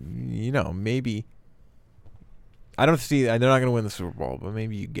 maybe. I don't see. They're not going to win the Super Bowl, but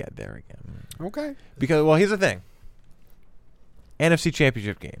maybe you get there again. Okay. Because, well, here's the thing. NFC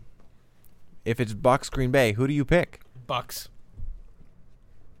Championship game. If it's Bucks Green Bay, who do you pick? Bucks.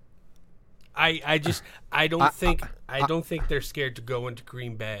 I don't think they're scared to go into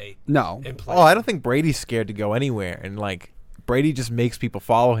Green Bay. No. And play. Oh, I don't think Brady's scared to go anywhere, and Brady just makes people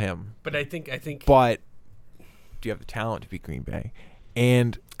follow him. But I think. But do you have the talent to beat Green Bay?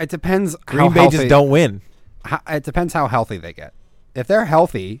 And it depends. Green Bay just don't win. It depends how healthy they get. If they're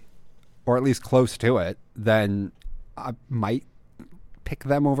healthy, or at least close to it, then I might pick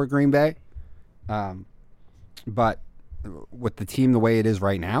them over Green Bay. But with the team the way it is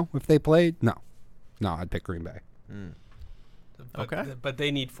right now, if they played, no, I'd pick Green Bay. But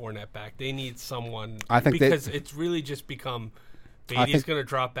they need Fournette back. They need someone. I think because it's really just become Beatty's going to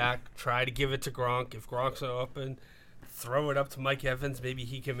drop back, try to give it to Gronk. If Gronk's open, throw it up to Mike Evans. Maybe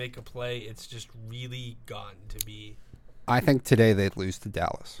he can make a play. It's just really gotten to be. I think today they'd lose to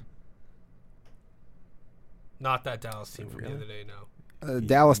Dallas. Not that Dallas team from the other day, no.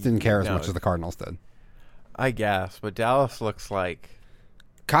 Dallas didn't care as much as the Cardinals did. I guess, but Dallas looks like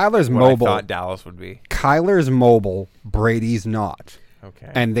Kyler's what mobile. I thought Dallas would be. Kyler's mobile. Brady's not.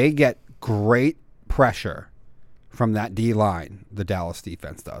 Okay. And they get great pressure from that D line. The Dallas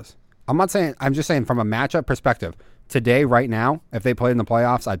defense does. I'm just saying from a matchup perspective. Today, right now, if they played in the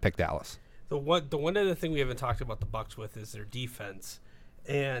playoffs, I'd pick Dallas. The one other thing we haven't talked about the Bucs with is their defense,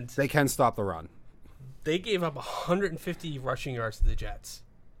 and they can stop the run. They gave up 150 rushing yards to the Jets.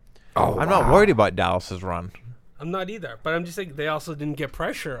 Oh, I'm not worried about Dallas's run. I'm not either, but I'm just saying they also didn't get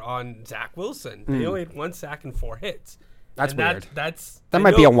pressure on Zach Wilson. They only had 1 sack and 4 hits. That's weird. That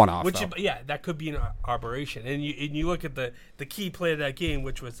might be a one-off. That could be an aberration. And you look at the key play of that game,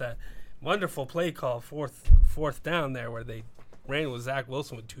 which was that wonderful play call, fourth down there, where they ran with Zach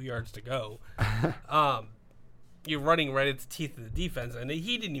Wilson with 2 yards to go. You're running right at the teeth of the defense, and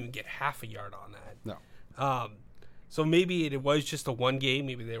he didn't even get half a yard on that. No. So maybe it was just a one game.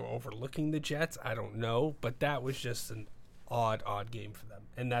 Maybe they were overlooking the Jets. I don't know. But that was just an odd game for them.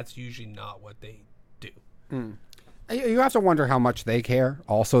 And that's usually not what they do. You have to wonder how much they care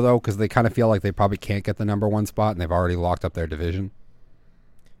also, though, because they kind of feel like they probably can't get the number 1 spot, and they've already locked up their division.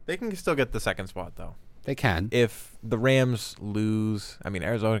 They can still get the second spot, though. They can. If the Rams lose,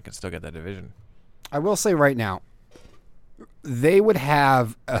 Arizona can still get that division. I will say right now, they would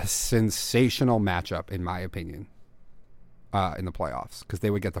have a sensational matchup, in my opinion, in the playoffs, because they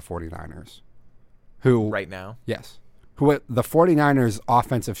would get the 49ers. Who right now? Yes. Who the 49ers'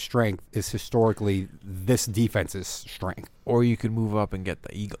 offensive strength is historically this defense's strength. Or you could move up and get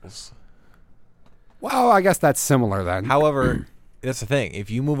the Eagles. Well, I guess that's similar then. However, that's the thing. If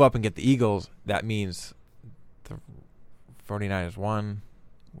you move up and get the Eagles, that means the 49ers won.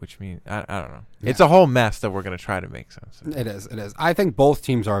 Which means, I don't know. Yeah. It's a whole mess that we're going to try to make sense of. It is. I think both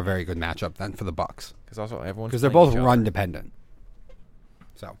teams are a very good matchup then for the Bucs. Because they're both run dependent.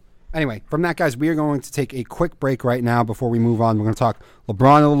 So, anyway, from that, guys, we are going to take a quick break right now before we move on. We're going to talk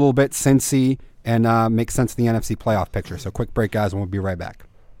LeBron a little bit, Cincy, and make sense of the NFC playoff picture. So, quick break, guys, and we'll be right back.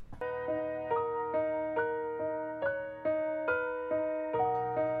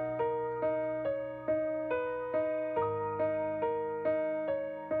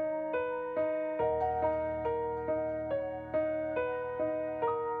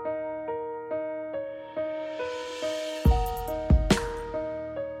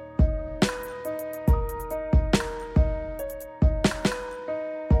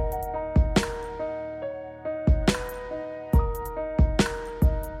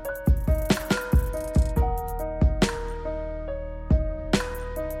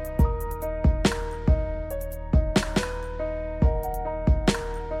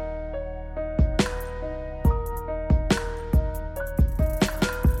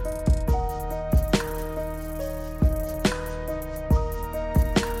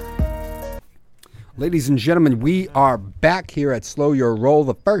 Ladies and gentlemen, we are back here at Slow Your Roll,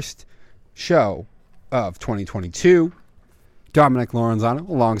 the first show of 2022. Dominic Lorenzano,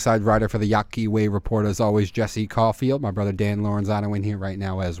 alongside writer for the Yaki Way Report, as always, Jesse Caulfield. My brother Dan Lorenzano in here right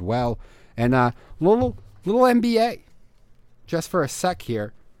now as well. And little NBA, just for a sec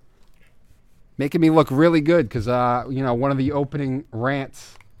here, making me look really good because, one of the opening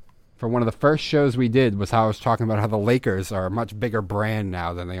rants for one of the first shows we did was how I was talking about how the Lakers are a much bigger brand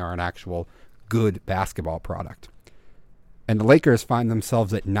now than they are an actual good basketball product. And the Lakers find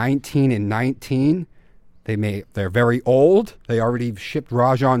themselves at 19-19. They're very old. They already shipped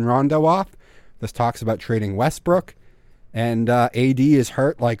Rajon Rondo off. This talks about trading Westbrook. And AD is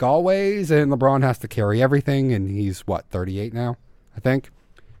hurt like always, and LeBron has to carry everything, and he's, 38 now, I think?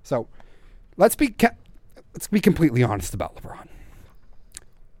 So let's be completely honest about LeBron.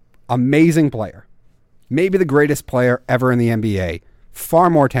 Amazing player. Maybe the greatest player ever in the NBA. Far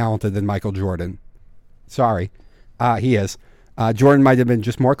more talented than Michael Jordan. Sorry. He is. Jordan might have been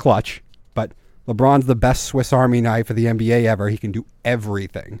just more clutch, but LeBron's the best Swiss Army knife of the NBA ever. He can do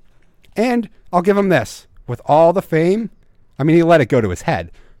everything. And I'll give him this. With all the fame, I mean, he let it go to his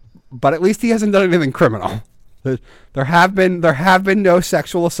head, but at least he hasn't done anything criminal. There have been no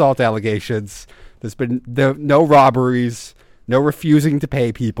sexual assault allegations. There's been no robberies, no refusing to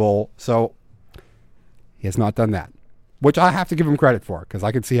pay people. So he has not done that, which I have to give him credit for, because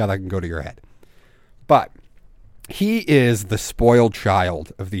I can see how that can go to your head. But he is the spoiled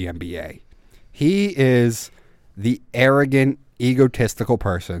child of the NBA. He is the arrogant, egotistical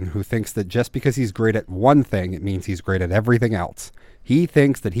person who thinks that just because he's great at one thing, it means he's great at everything else. He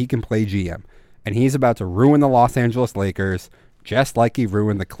thinks that he can play GM, and he's about to ruin the Los Angeles Lakers just like he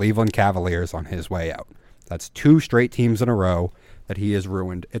ruined the Cleveland Cavaliers on his way out. That's 2 straight teams in a row that he has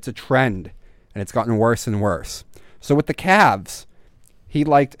ruined. It's a trend, and it's gotten worse and worse. So with the Cavs, he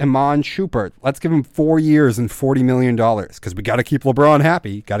liked Iman Shumpert. Let's give him 4 years and $40 million, because we got to keep LeBron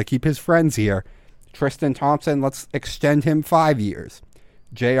happy, got to keep his friends here. Tristan Thompson, let's extend him 5 years.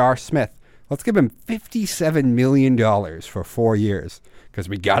 J.R. Smith, let's give him $57 million for 4 years, because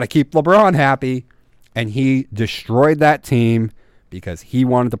we got to keep LeBron happy. And he destroyed that team because he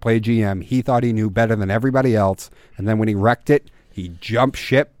wanted to play GM. He thought he knew better than everybody else. And then when he wrecked it, he jumped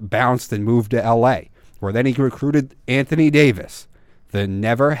ship, bounced, and moved to L.A., where then he recruited Anthony Davis, the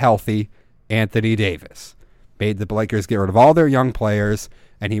never healthy Anthony Davis. Made the Lakers get rid of all their young players,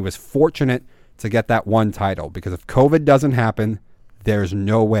 and he was fortunate to get that one title, because if COVID doesn't happen, there's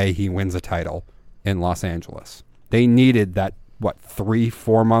no way he wins a title in Los Angeles. They needed that,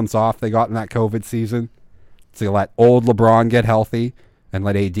 3-4 months off they got in that COVID season to let old LeBron get healthy and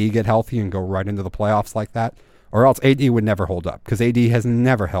let AD get healthy and go right into the playoffs like that, or else AD would never hold up, because AD has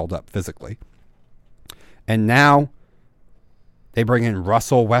never held up physically. And now they bring in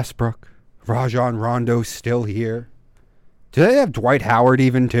Russell Westbrook. Rajon Rondo's still here. Do they have Dwight Howard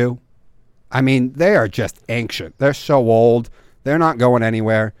even too? I mean, they are just ancient. They're so old. They're not going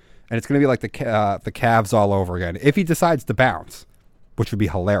anywhere. And it's going to be like the Cavs all over again. If he decides to bounce, which would be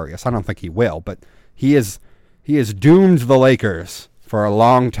hilarious. I don't think he will, but he has doomed the Lakers for a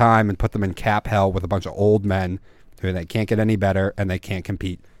long time and put them in cap hell with a bunch of old men who they can't get any better, and they can't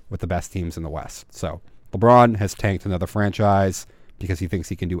compete with the best teams in the West. So LeBron has tanked another franchise because he thinks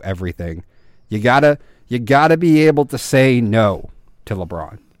he can do everything. You gotta be able to say no to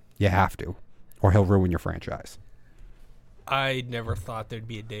LeBron. You have to, or he'll ruin your franchise. I never thought there'd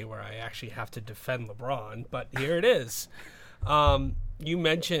be a day where I actually have to defend LeBron, but here it is. You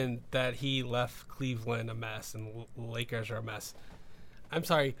mentioned that he left Cleveland a mess and the Lakers are a mess. I'm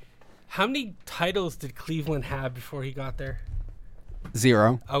sorry, how many titles did Cleveland have before he got there?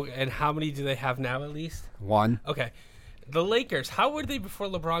 0. Oh, and how many do they have now at least? 1. Okay. The Lakers, how were they before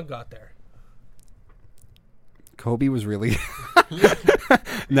LeBron got there? Kobe was really...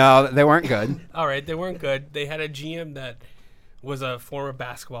 No, they weren't good. All right, they weren't good. They had a GM that was a former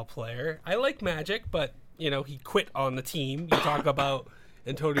basketball player. I like Magic, but, he quit on the team. You talk about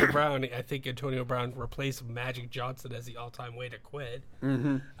Antonio Brown. I think Antonio Brown replaced Magic Johnson as the all-time way to quit.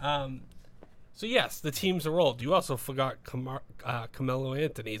 Mm-hmm. So, yes, the teams are old. You also forgot Carmelo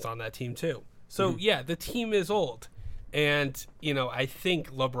Anthony's on that team, too. So, yeah, the team is old. And, I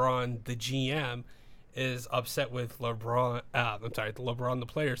think LeBron, the GM, is upset with LeBron. LeBron, the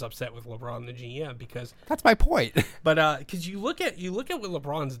player, is upset with LeBron, the GM, because that's my point. But because you look at what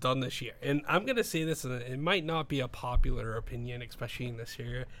LeBron's done this year, and I'm gonna say this, and it might not be a popular opinion, especially in this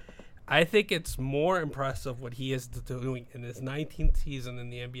year. I think it's more impressive what he is doing in his 19th season in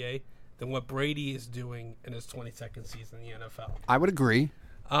the NBA than what Brady is doing in his 22nd season in the NFL. I would agree.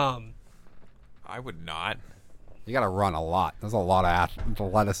 I would not. You got to run a lot. There's a lot of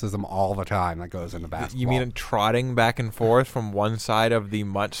athleticism all the time that goes into basketball. You mean trotting back and forth from one side of the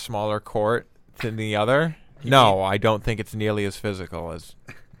much smaller court to the other? No, I don't think it's nearly as physical as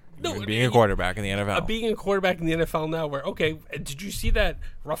being a quarterback in the NFL. Being a quarterback in the NFL now, did you see that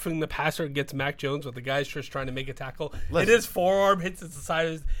roughing the passer against Mac Jones with the guy's just trying to make a tackle? And his forearm hits the side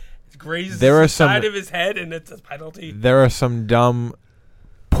of grazes the side of his head, and it's a penalty. There are some dumb,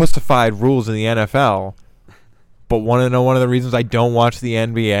 pussified rules in the NFL. But want to know one of the reasons I don't watch the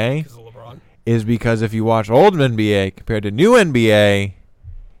NBA? Because of LeBron. is because if you watch old NBA compared to new NBA,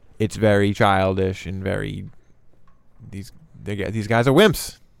 it's very childish and very these guys are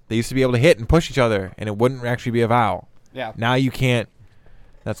wimps. They used to be able to hit and push each other, and it wouldn't actually be a foul. Yeah. Now you can't.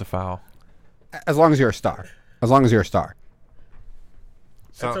 That's a foul. As long as you're a star. As long as you're a star.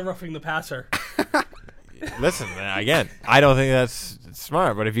 That's a roughing the passer. Listen, again, I don't think that's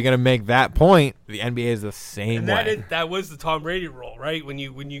smart. But if you're gonna make that point, the NBA is the same way. That was the Tom Brady rule, right? When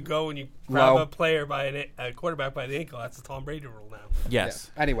you go and you grab Well- a player a quarterback by the ankle, that's the Tom Brady rule now.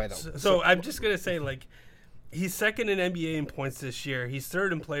 Yes. Yeah. Anyway, though. So I'm just gonna say, like, he's second in NBA in points this year. He's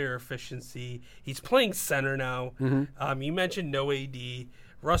third in player efficiency. He's playing center now. You mentioned no AD.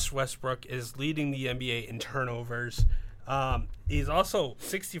 Russ Westbrook is leading the NBA in turnovers. He's also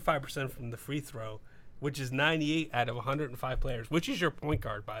 65% from the free throw, which is 98 out of 105 players, which is your point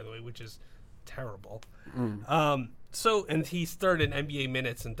guard, by the way, which is terrible. And he's third in NBA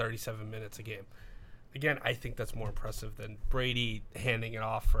minutes in 37 minutes a game. Again, I think that's more impressive than Brady handing it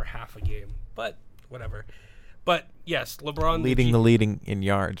off for half a game, but whatever. But yes, LeBron Leading the leading in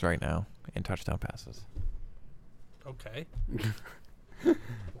yards right now and touchdown passes. Okay.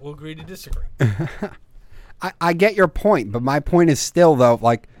 We'll agree to disagree. I get your point, but my point is still, though,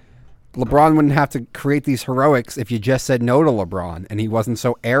 like, LeBron wouldn't have to create these heroics if you just said no to LeBron, and he wasn't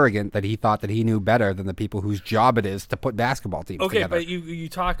so arrogant that he thought that he knew better than the people whose job it is to put basketball teams Okay, together. but you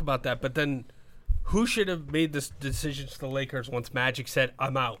talk about that, but then who should have made this decision to the Lakers once Magic said,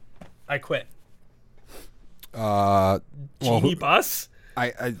 "I'm out, I quit"? Genie Bus?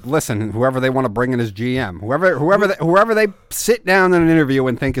 I listen. Whoever they want to bring in as GM, whoever they sit down in an interview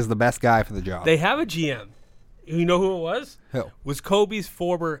and think is the best guy for the job. They have a GM. You know who it was? Who? Was Kobe's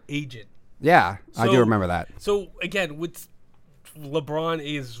former agent. Yeah, I do So- remember that. So again, with LeBron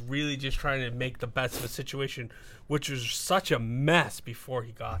is really just trying to make the best of a situation, which was such a mess before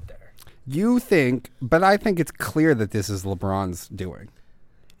he got there. You think, but I think it's clear that this is LeBron's doing.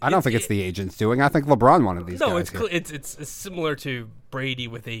 I don't think it's the agent's doing. I think LeBron wanted these No, guys. it's similar to Brady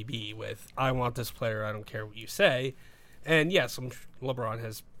with AB. With I want this player, I don't care what you say. And yes, LeBron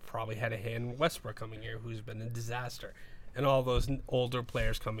has probably had a hand in Westbrook coming here, who's been a disaster, and all those older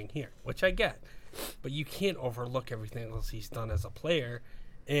players coming here, which I get. But you can't overlook everything else he's done as a player.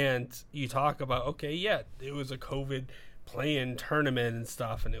 And you talk about, okay, yeah, it was a COVID play-in tournament and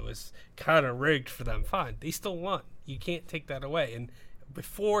stuff, and it was kind of rigged for them. Fine, they still won. You can't take that away. And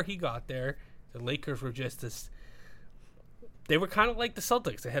before he got there, the Lakers were just this. They were kind of like the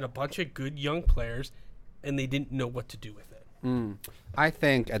Celtics. They had a bunch of good young players, and they didn't know what to do with it. I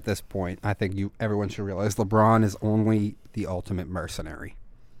think at this point, everyone should realize LeBron is only the ultimate mercenary.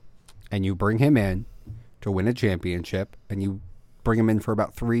 And you bring him in to win a championship, and you bring him in for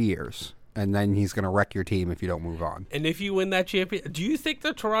about 3 years, and then he's going to wreck your team if you don't move on. And if you win that champion, do you think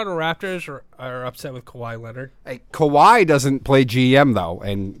the Toronto Raptors are upset with Kawhi Leonard? Hey, Kawhi doesn't play GM, though,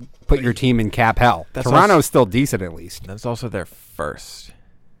 and put your team in cap hell. Toronto's still decent, at least. That's also their first.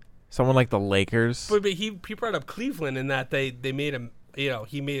 Someone like the Lakers. But he brought up Cleveland in that they made him. He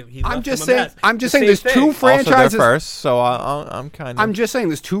left I'm just him a saying. mess. I'm just The saying. same There's thing. two Also their franchises. first, so I'm kind of. I'm just saying.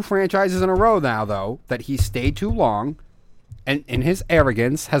 There's two franchises in a row now, though, that he stayed too long, and in his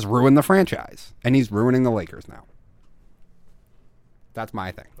arrogance has ruined the franchise, and he's ruining the Lakers now. That's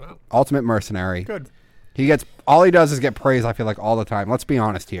my thing. Wow. Ultimate mercenary. Good. All he does is get praise. I feel like all the time. Let's be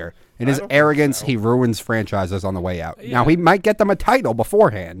honest here. In his arrogance, he ruins franchises on the way out. Yeah. Now he might get them a title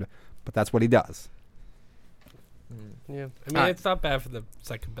beforehand, but that's what he does. Yeah, I mean it's not bad for the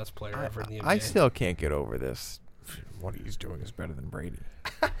second best player ever in the NBA. I still can't get over this. What he's doing is better than Brady.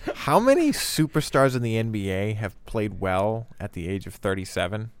 How many superstars in the NBA have played well at the age of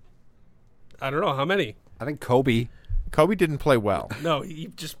 37? I don't know how many. I think Kobe. Kobe didn't play well. No, he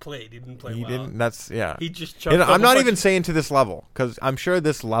just played. He didn't play He well. didn't. That's yeah. He just And choked up I'm a not bunch even of- saying to this level because I'm sure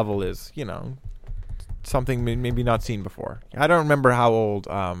this level is something maybe not seen before. I don't remember how old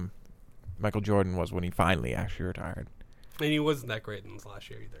Michael Jordan was when he finally actually retired. And he wasn't that great in his last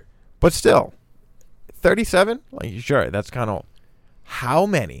year either. But still, 37? Like, sure, that's kind of old. How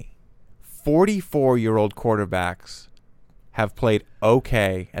many 44-year-old quarterbacks have played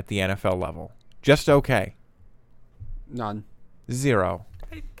okay at the NFL level? Just okay. None. 0.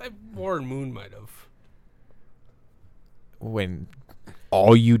 Warren Moon might have. When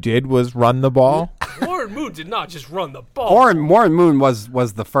all you did was run the ball? Warren Moon did not just run the ball. Warren Moon was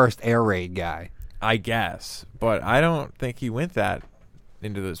the first air raid guy. I guess. But I don't think he went that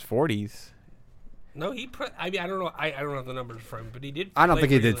into those 40s. No, I mean, I don't know. I don't have the numbers for him, but he did. I don't play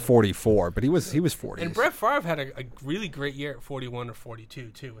think he really did 44, but he was 40. And Brett Favre had a really great year at 41 or 42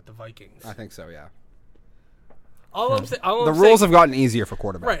 too with the Vikings. I think so, yeah. All I'm saying, The rules have gotten easier for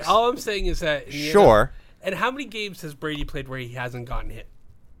quarterbacks. right. All I'm saying is that in the Sure. NFL and how many games has Brady played where he hasn't gotten hit?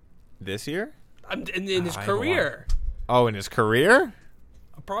 This year? In his I career, Oh, in his career?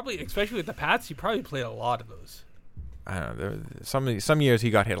 probably, especially with the Pats, he probably played a lot of those. I don't know. Some years he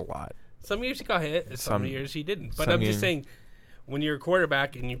got hit a lot. Some years he got hit, and some years he didn't. But some I'm just years- saying, when you're a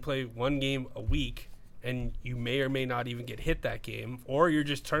quarterback and you play one game a week, and you may or may not even get hit that game, or you're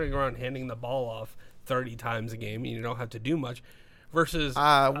just turning around handing the ball off 30 times a game, and you don't have to do much, versus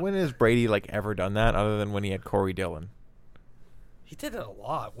When has Brady ever done that other than when he had Corey Dillon? he did it a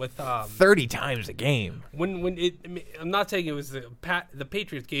lot with 30 times a game. I'm not saying it was the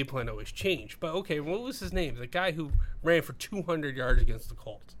Patriots game plan always changed, but okay, what was his name? The guy who ran for 200 yards against the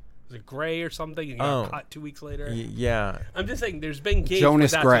Colts. Was it Gray or something? And he got caught 2 weeks later. Yeah. I'm just saying, there's been games.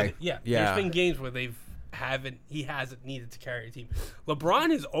 Jonas where Gray. Yeah, Yeah. there's been games where he hasn't needed to carry a team.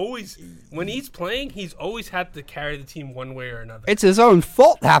 LeBron is always, when he's playing, he's always had to carry the team one way or another. It's his own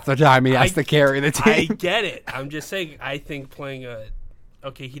fault half the time he has to carry the I team. get it. I'm just saying, I think playing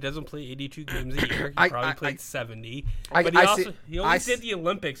okay, he doesn't play 82 games a year. He I- probably I- played 70. I- But I he see- he I always see- did the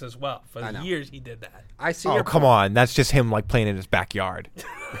Olympics as well. For I know. years, he did that. I see Oh, your come on. That's just him playing in his backyard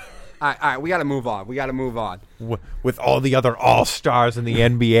All right, we got to move on. with all the other all-stars in the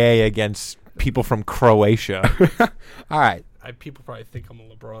NBA against people from Croatia. All right. People probably think I'm a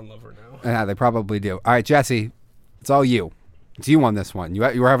LeBron lover now. Yeah, they probably do. All right, Jesse, it's all you. It's you on this one. You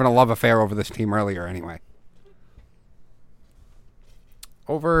were having a love affair over this team earlier anyway.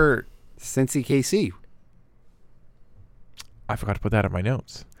 Over, Cincy KC. I forgot to put that in my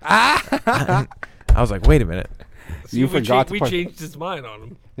notes. I was like, wait a minute. You forgot to we put- changed his mind on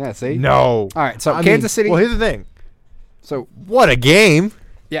him. Yeah, see? No. All right, so I Kansas mean, City. Well, here's the thing. So, What a game.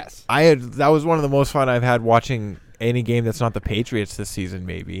 yes. That was one of the most fun I've had watching any game that's not the Patriots this season,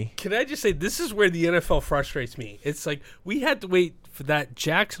 maybe. Can I just say, this is where the NFL frustrates me. It's like we had to wait for that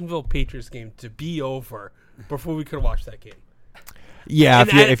Jacksonville Patriots game to be over before we could watch that game. Yeah, And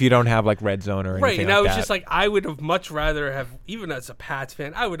if you don't have red zone or anything Right, and like I was that. just like, I would have much rather have, even as a Pats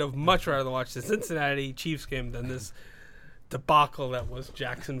fan, I would have much rather watched the Cincinnati Chiefs game than this debacle that was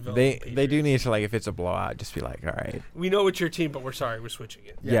Jacksonville. They and do Patriots. need to if it's a blowout, just be like, all right, We know it's your team, but we're sorry, we're switching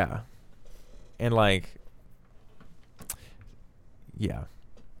it. yeah, and yeah,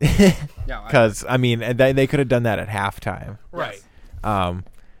 Yeah, because I mean they could have done that at halftime. Right.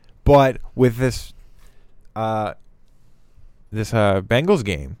 But with this Bengals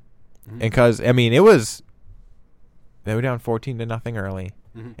game, and because I mean they were down 14-0 early,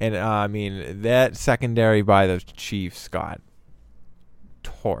 and I mean that secondary by the Chiefs got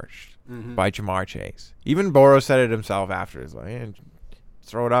torched by Jamar Chase. Even Burrow said it himself after. He's like, "Eh,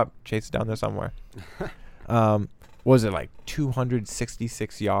 throw it up, chase it down there somewhere." Was it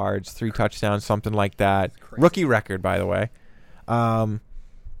 266 yards, 3 touchdowns, something like that? Rookie record, by the way.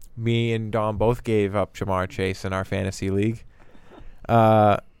 Me and Dom both gave up Jamar Chase in our fantasy league.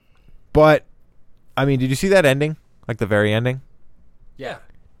 But I mean, did you see that ending? The very ending? Yeah.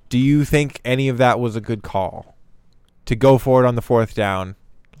 Do you think any of that was a good call? To go for it on the 4th down,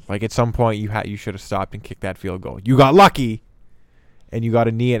 at some point you should have stopped and kicked that field goal. You got lucky, and you got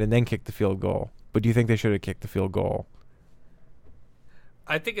to knee it and then kick the field goal. But do you think they should have kicked the field goal?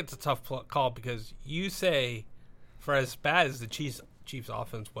 I think it's a tough call because you say, for as bad as the Chiefs'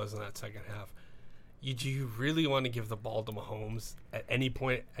 offense was in that second half, do you really want to give the ball to Mahomes at any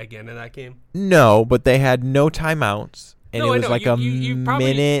point again in that game? No, but they had no timeouts, and No, I it was know. a You probably-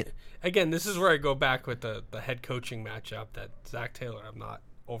 minute. Again, this is where I go back with the head coaching matchup that Zach Taylor I'm not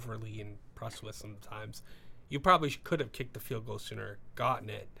overly impressed with sometimes. You probably could have kicked the field goal sooner, gotten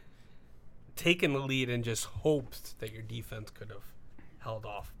it, taken the lead, and just hoped that your defense could have held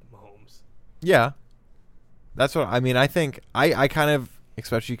off Mahomes. Yeah, that's what I mean. I think I kind of,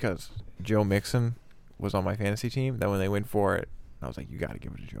 especially because Joe Mixon was on my fantasy team, that when they went for it, I was like, you got to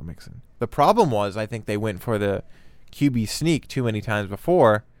give it to Joe Mixon. The problem was, I think they went for the QB sneak too many times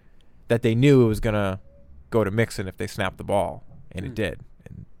before, that they knew it was gonna go to Mixon if they snapped the ball, and it did.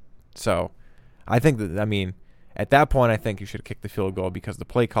 And so, I think that at that point, I think you should have kicked the field goal because the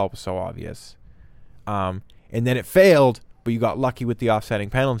play call was so obvious. And then it failed, but you got lucky with the offsetting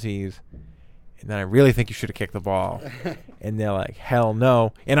penalties. And then I really think you should have kicked the ball. And they're like, hell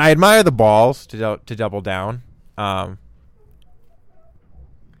no. And I admire the balls to double down.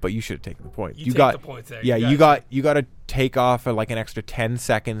 But you should have taken the point. You take the points there. Yeah, You you got to take off an extra 10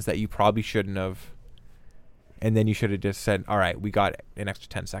 seconds that you probably shouldn't have. And then you should have just said, all right, we got an extra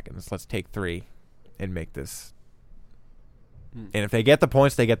 10 seconds. Let's take 3 and make this. And if they get the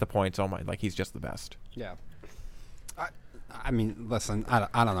points, they get the points. Oh my, he's just the best. Yeah. I mean, listen, I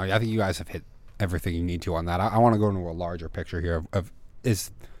don't know. I think you guys have hit everything you need to on that. I want to go into a larger picture here of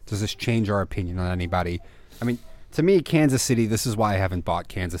does this change our opinion on anybody? I mean, to me, Kansas City, this is why I haven't bought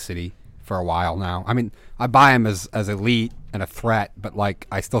Kansas City for a while now. I mean, I buy them as elite and a threat, but like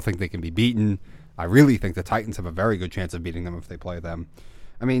I still think they can be beaten. I really think the Titans have a very good chance of beating them if they play them.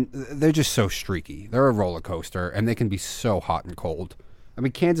 I mean, they're just so streaky. They're a roller coaster, and they can be so hot and cold. I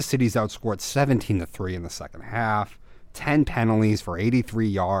mean, Kansas City's outscored 17-3 in the second half, 10 penalties for 83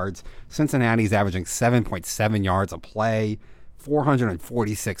 yards. Cincinnati's averaging 7.7 yards a play,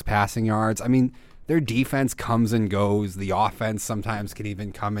 446 passing yards. I mean, their defense comes and goes. The offense sometimes can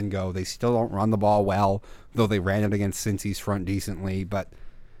even come and go. They still don't run the ball well, though they ran it against Cincy's front decently. But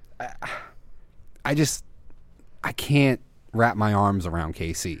I can't wrap my arms around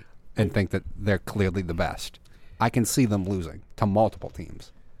KC and think that they're clearly the best. I can see them losing to multiple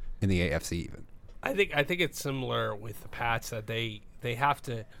teams in the AFC even. I think it's similar with the Pats that they have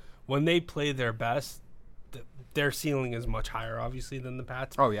to, when they play their best, their ceiling is much higher, obviously, than the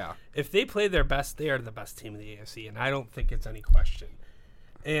Pats. Oh, yeah. If they play their best, they are the best team in the AFC, and I don't think it's any question.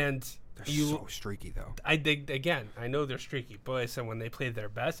 And They're so streaky, though. I think, again, I know they're streaky, but I said when they played their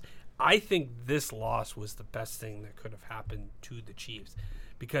best, I think this loss was the best thing that could have happened to the Chiefs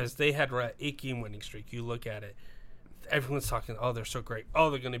because they had an 8-game winning streak. You look at it, everyone's talking, oh, they're so great. Oh,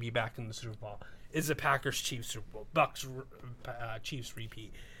 they're going to be back in the Super Bowl. Is it Packers-Chiefs Super Bowl? Bucks-Chiefs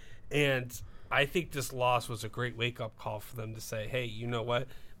repeat. And I think this loss was a great wake-up call for them to say, hey, you know what?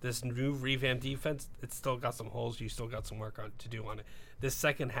 This new revamped defense, it's still got some holes. You still got some work to do on it. This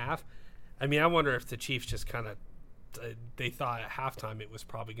second half, I mean, I wonder if the Chiefs just kind of they thought at halftime it was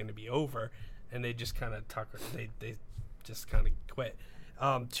probably going to be over, and they just kind of they just kind of quit.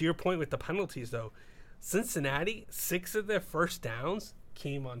 To your point with the penalties, though, Cincinnati, 6 of their first downs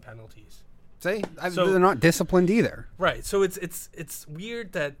came on penalties. See, they're not disciplined either. Right. So it's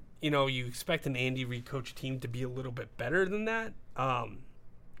weird that you expect an Andy Reid coach team to be a little bit better than that. And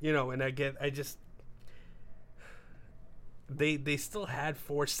they still had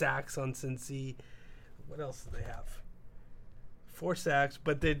 4 sacks on Cincy. What else do they have? 4 sacks,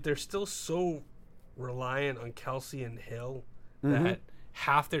 but they're still so reliant on Kelsey and Hill that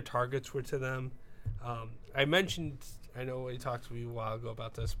half their targets were to them. I know we talked to you a while ago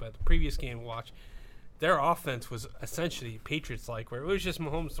about this, but the previous game we watched, their offense was essentially Patriots-like, where it was just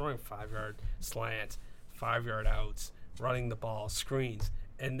Mahomes throwing 5-yard slants, 5-yard outs, running the ball, screens,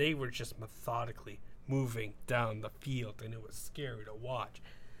 and they were just methodically moving down the field, and it was scary to watch.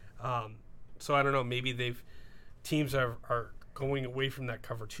 So I don't know, maybe teams are going away from that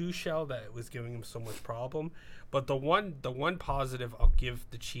cover 2 shell that was giving them so much problem. But the one positive I'll give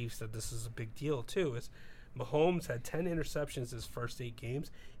the Chiefs that this is a big deal too is Mahomes had 10 interceptions his first 8 games.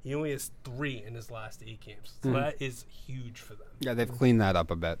 He only has 3 in his last 8 games. So that is huge for them. Yeah, they've cleaned that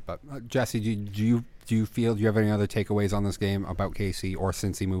up a bit. But Jesse, do you have any other takeaways on this game about KC or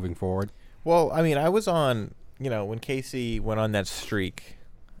Cincy moving forward? Well, I mean, I was on, when KC went on that streak,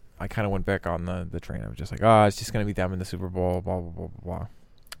 I kind of went back on the train. I was just like, it's just going to be them in the Super Bowl, blah, blah, blah, blah, blah.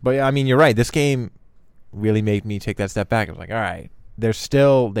 But, yeah, I mean, you're right. This game really made me take that step back. I was like, all right, they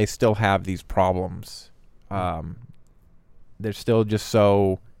still have these problems. They're still just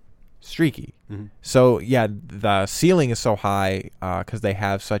so streaky. Mm-hmm. So, yeah, the ceiling is so high because they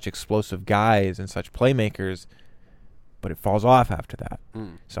have such explosive guys and such playmakers, but it falls off after that.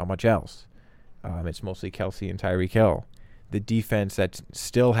 So much else. It's mostly Kelsey and Tyreek Hill. The defense that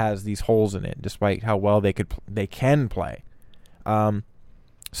still has these holes in it, despite how well they can play. So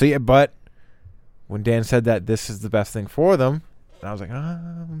yeah, but when Dan said that this is the best thing for them, and I was like,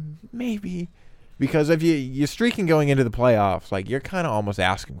 maybe, because if you're streaking going into the playoffs, like you're kind of almost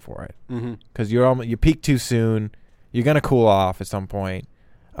asking for it, because you peak too soon, you're gonna cool off at some point.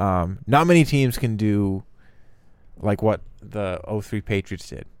 Not many teams can do like what the 2003 Patriots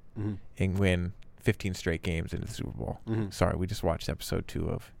did and win 15 straight games in the Super Bowl. Sorry, we just watched episode 2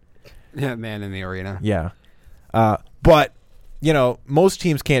 of Man in the Arena. Yeah. But, most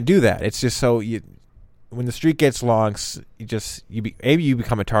teams can't do that. It's just so when the streak gets long, you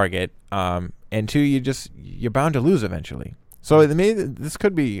become a target, and 2, you're bound to lose eventually. So this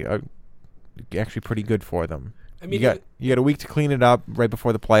could be actually pretty good for them. I mean, you got a week to clean it up right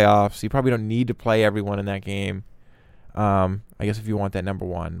before the playoffs. You probably don't need to play everyone in that game. I guess if you want that number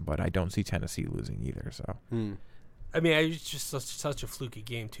 1, but I don't see Tennessee losing either. So, I mean, it's just such a fluky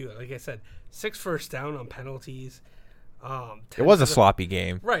game too. Like I said, 6 first down on penalties. It was a sloppy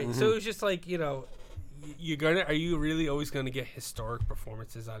game, right? So it was just like are you really always gonna get historic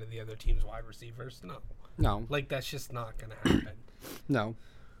performances out of the other team's wide receivers? No. Like that's just not gonna happen. No.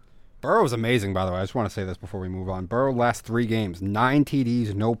 Burrow's amazing, by the way. I just want to say this before we move on. Burrow last 3 games, 9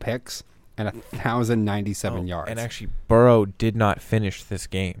 TDs, no picks, and 1,097 yards. And actually, Burrow did not finish this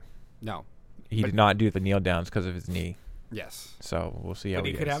game. No. He did not do the kneel downs because of his knee. Yes. So we'll see how But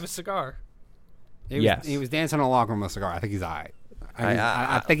he could is. have a cigar. He was dancing in a locker room with a cigar. I think he's all right.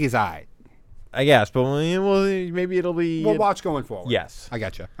 I think he's all right. I guess, but maybe it'll be. We'll watch going forward. Yes. I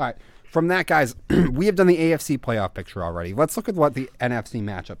got you. All right. From that, guys, we have done the AFC playoff picture already. Let's look at what the NFC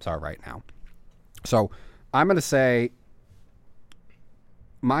matchups are right now. So I'm going to say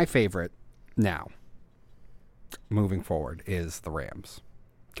my favorite now, moving forward, is the Rams.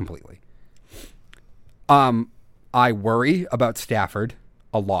 Completely. I worry about Stafford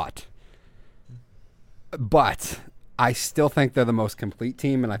a lot. But I still think they're the most complete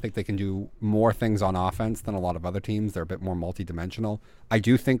team, and I think they can do more things on offense than a lot of other teams. They're a bit more multidimensional. I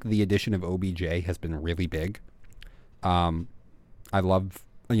do think the addition of OBJ has been really big. I love,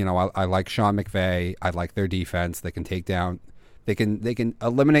 I like Sean McVay. I like their defense. They can take down, they can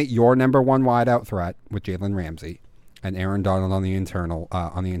eliminate your number one wideout threat with Jalen Ramsey, and Aaron Donald on the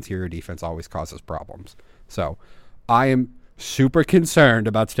interior defense always causes problems. So I am super concerned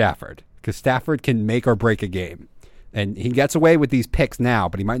about Stafford because Stafford can make or break a game. And he gets away with these picks now,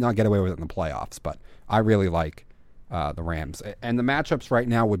 but he might not get away with it in the playoffs. But I really like the Rams. And the matchups right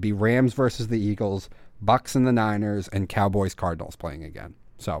now would be Rams versus the Eagles, Bucks and the Niners, and Cowboys-Cardinals playing again.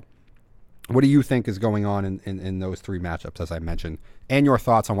 So what do you think is going on in those three matchups, as I mentioned? And your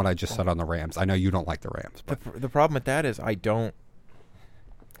thoughts on what I just said on the Rams. I know you don't like the Rams. But The problem with that is I don't.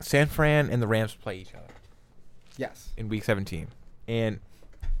 San Fran and the Rams play each other yes. in Week 17. And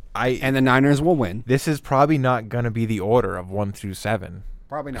the Niners will win. this is probably not going to be the order of 1 through 7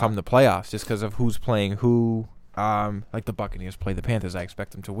 Probably not. come the playoffs, just because of who's playing who. Like the Buccaneers play the Panthers, I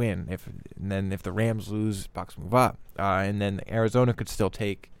expect them to win. And then if the Rams lose, Bucks move up. And then Arizona could still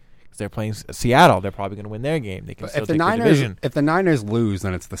take, because they're playing Seattle, they're probably going to win their game. They can still take the division. If the Niners lose,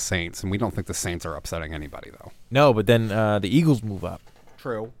 then it's the Saints, and we don't think the Saints are upsetting anybody, though. No, but then the Eagles move up,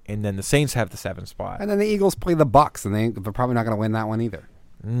 True. and then the Saints have the 7th spot. And then the Eagles play the Bucks, and they're probably not going to win that one either.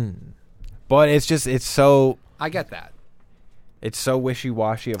 But it's so I get that. It's so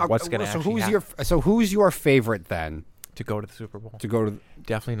wishy-washy of what's going to actually happen. So who's your favorite then To go to the Super Bowl. to go to?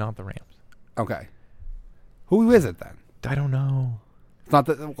 Definitely not the Rams. Okay. Who is it then? I don't know. It's not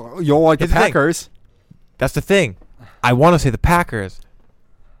you don't like the Here's the thing. Packers. That's the thing. I want to say the Packers,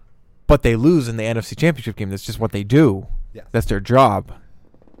 but they lose in the NFC Championship game. That's just what they do. Yes. That's their job.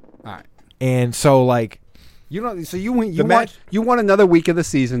 All right. And so, like, You want match- you want another week of the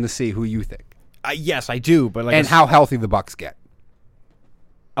season to see who you think yes, I do. But like, and how healthy the Bucks get.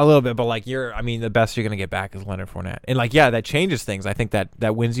 a little bit. But like, the best you're going to get back is Leonard Fournette. And like, yeah, that changes things. I think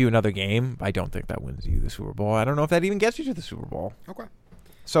that wins you another game. I don't think that wins you the Super Bowl. I don't know if that even gets you to the Super Bowl. Okay.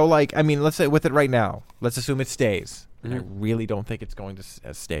 So, like, let's say with it right now, let's assume it stays. I really don't think it's going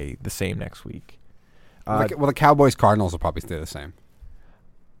to stay the same next week. Well, the Cowboys Cardinals will probably stay the same.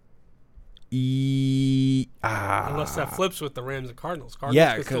 Unless that flips with the Rams and Cardinals. Cardinals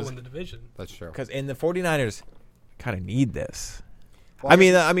Yeah, can still 'cause- win the division. That's true. Because the 49ers kind of need this. Well, I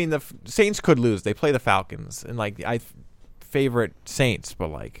mean, the Saints could lose. They play the Falcons, and like I favorite Saints, but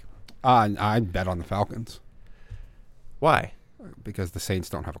like, I bet on the Falcons why? because the Saints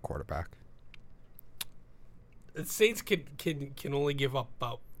don't have a quarterback. The Saints can only give up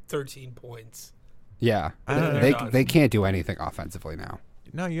about 13 points. Yeah, They're done. they can't do anything offensively now.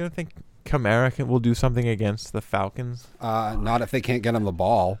 No, you don't think Kamara will do something against the Falcons? Not if they can't get him the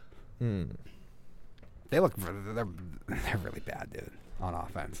ball. They're really bad, dude, on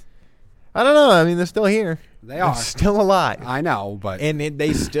offense. I don't know. I mean, they're still here. They are. They're still alive. I know, but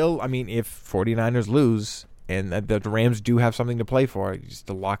They still, if 49ers lose and the Rams do have something to play for, just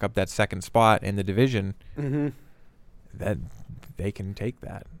to lock up that second spot in the division, that they can take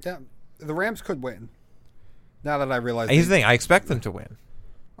that. yeah, the Rams could win. Now that I realize, Here's the thing. I expect them to win.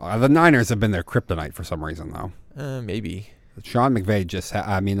 The Niners have been their kryptonite for some reason, though. Maybe. Sean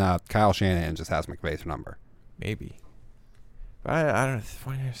McVay Kyle Shanahan just has McVay's number. Maybe. But I don't know. The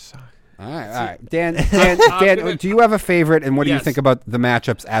 49ers suck. All right. Dan, do you have a favorite, and what do you Yes. think about the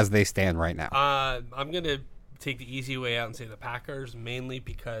matchups as they stand right now? I'm going to take the easy way out and say the Packers, mainly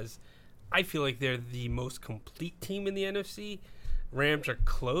because I feel like they're the most complete team in the NFC. Rams are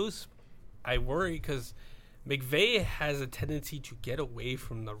close. I worry because McVay has a tendency to get away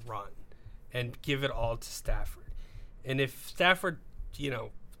from the run and give it all to Stafford. And if Stafford,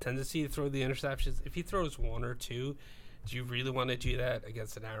 tendency to throw the interceptions, if he throws one or two, do you really want to do that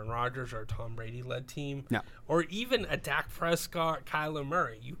against an Aaron Rodgers or a Tom Brady-led team? No. Or even a Dak Prescott, Kyler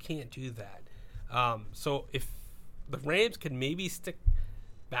Murray. You can't do that. So if the Rams can maybe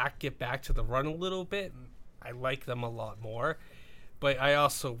get back to the run a little bit, I like them a lot more. But I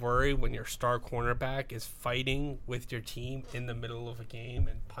also worry when your star cornerback is fighting with your team in the middle of a game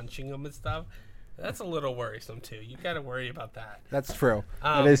and punching them and stuff. That's a little worrisome, too. You got to worry about that. That's true.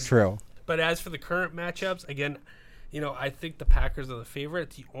 That is true. But as for the current matchups, again, I think the Packers are the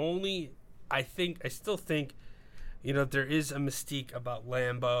favorite. I still think, there is a mystique about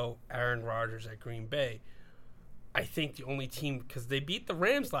Lambeau, Aaron Rodgers at Green Bay. I think the only team, because they beat the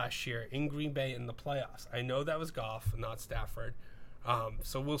Rams last year in Green Bay in the playoffs. I know that was Goff, not Stafford.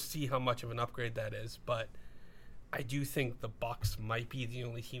 So we'll see how much of an upgrade that is. But I do think the Bucs might be the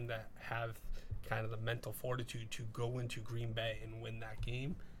only team that have kind of the mental fortitude to go into Green Bay and win that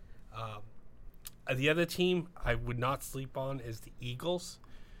game. The other team I would not sleep on is the Eagles.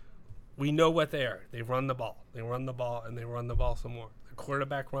 We know what they are. They run the ball. They run the ball, and they run the ball some more. The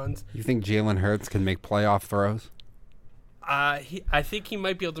quarterback runs. You think Jalen Hurts can make playoff throws? I think he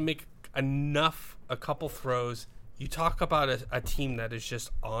might be able to make a couple throws. You talk about a team that is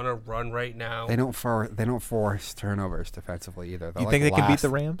just on a run right now. They don't force turnovers defensively either. You think they can beat the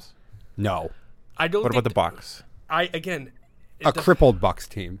Rams? No. I don't. What about the Bucs? A crippled Bucs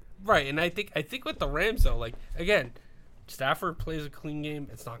team. Right, and I think with the Rams though, again, Stafford plays a clean game.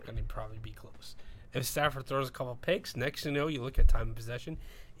 It's not going to probably be close. If Stafford throws a couple picks, next you look at time of possession.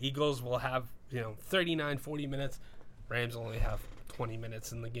 Eagles will have 39, 40 minutes. Rams only have 20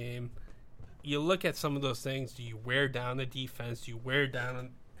 minutes in the game. You look at some of those things. Do you wear down the defense? Do you wear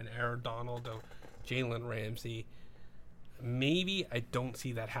down an Aaron Donald or Jalen Ramsey? Maybe. I don't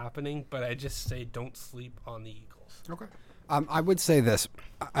see that happening, but I just say don't sleep on the Eagles. Okay. I would say this.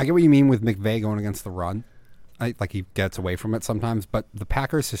 I get what you mean with McVay going against the run. He gets away from it sometimes, but the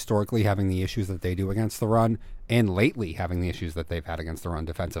Packers historically having the issues that they do against the run, and lately having the issues that they've had against the run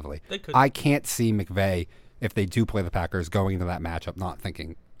defensively. I can't see McVay, if they do play the Packers, going into that matchup not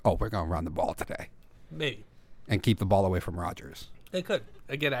thinking, oh, we're going to run the ball today. Maybe. And keep the ball away from Rodgers. They could.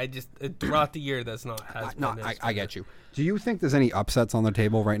 Again, throughout the year, that's not has been. No, I get you. Do you think there's any upsets on the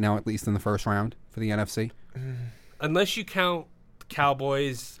table right now, at least in the first round for the NFC? Unless you count the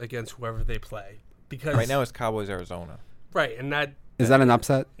Cowboys against whoever they play. Because right now it's Cowboys-Arizona. Right, and that... Is that an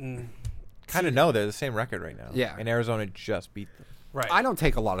upset? Kind of no. They're the same record right now. Yeah. And Arizona just beat them. Right. I don't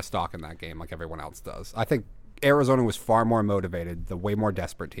take a lot of stock in that game like everyone else does. I think Arizona was far more motivated, the way more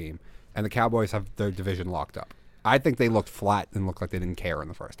desperate team, and the Cowboys have their division locked up. I think they looked flat and looked like they didn't care in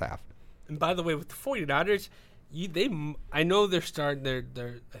the first half. And by the way, with the 49ers, I know they're starting.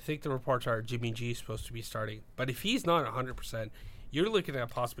 I think the reports are Jimmy G is supposed to be starting, but if he's not 100%, you're looking at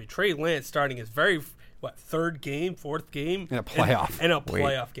possibly Trey Lance starting his fourth game in a playoff, in a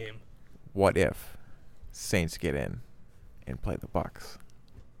playoff game. What if Saints get in and play the Bucs?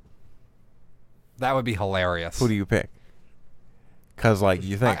 That would be hilarious. Who do you pick? Because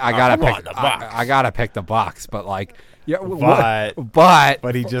you think I gotta pick the Bucs. I gotta pick the Bucs, but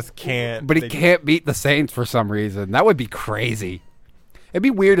but he just can't. But he can't beat the Saints for some reason. That would be crazy. It'd be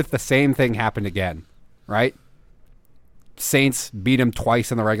weird if the same thing happened again, right? Saints beat him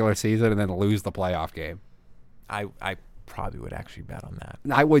twice in the regular season and then lose the playoff game. I probably would actually bet on that.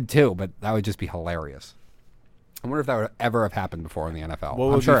 I would too, but that would just be hilarious. I wonder if that would ever have happened before in the NFL. What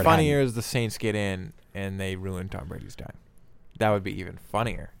would be funnier is the Saints get in and they ruin Tom Brady's time. That would be even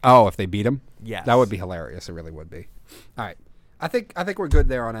funnier. Oh, if they beat him? Yes. That would be hilarious. It really would be. All right. I think we're good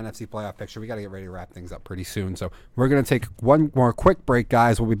there on NFC playoff picture. We got to get ready to wrap things up pretty soon. So we're going to take one more quick break,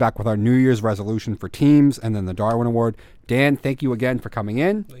 guys. We'll be back with our New Year's resolution for teams and then the Darwin Award. Dan, thank you again for coming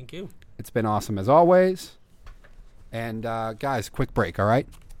in. Thank you. It's been awesome as always. And guys, quick break, all right?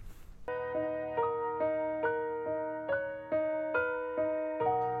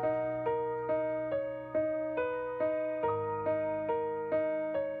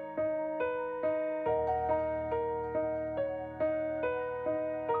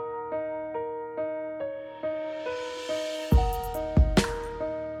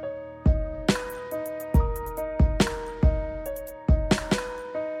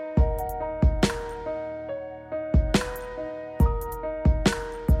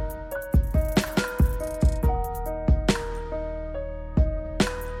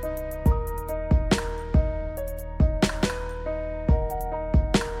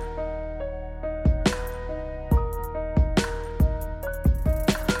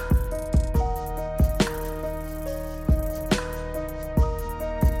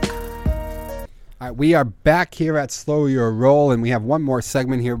 We are back here at Slow Your Roll, and we have one more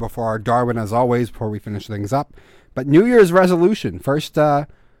segment here before our Darwin, as always, before we finish things up. But New Year's resolution, first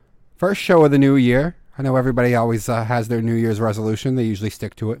show of the new year. I know everybody always has their New Year's resolution. They usually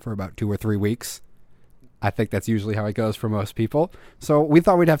stick to it for about 2 or 3 weeks. I think that's usually how it goes for most people. So we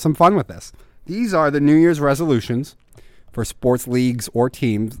thought we'd have some fun with this. These are the New Year's resolutions for sports leagues or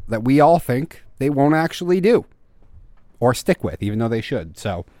teams that we all think they won't actually do or stick with, even though they should.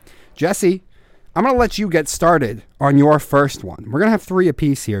 So, Jesse, I'm going to let you get started on your first one. We're going to have 3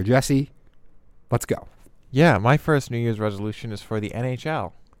 apiece here. Jesse, let's go. Yeah, my first New Year's resolution is for the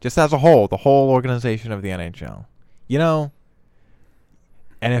NHL. Just as a whole, the whole organization of the NHL. You know,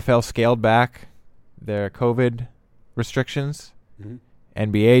 NFL scaled back their COVID restrictions. Mm-hmm.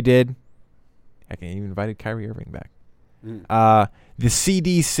 NBA did. I can even invited Kyrie Irving back. The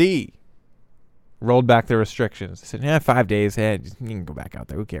CDC rolled back their restrictions. They said, 5 days. You can go back out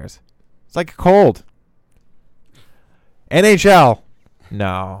there. Who cares? It's like a cold. NHL.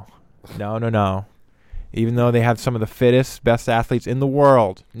 No. Even though they have some of the fittest, best athletes in the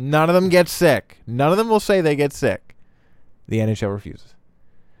world, none of them get sick. None of them will say they get sick. The NHL refuses.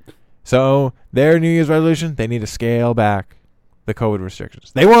 So their New Year's resolution, they need to scale back the COVID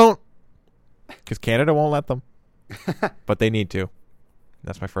restrictions. They won't, because Canada won't let them. But they need to.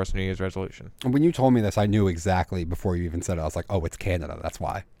 That's my first New Year's resolution. And when you told me this, I knew exactly before you even said it. I was like, oh, it's Canada. That's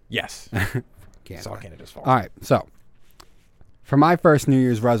why. Yes. Canada. It's all Canada's fault. All right. So for my first New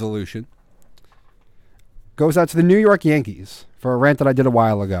Year's resolution, goes out to the New York Yankees for a rant that I did a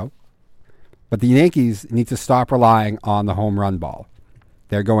while ago. But the Yankees need to stop relying on the home run ball.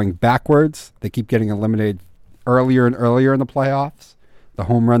 They're going backwards. They keep getting eliminated earlier and earlier in the playoffs. The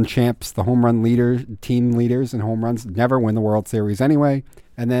home run champs, the home run leaders, team leaders in home runs never win the World Series anyway.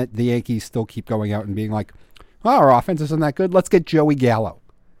 And then the Yankees still keep going out and being like, oh, our offense isn't that good. Let's get Joey Gallo.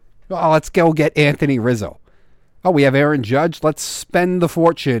 Oh, let's go get Anthony Rizzo. Oh, we have Aaron Judge. Let's spend the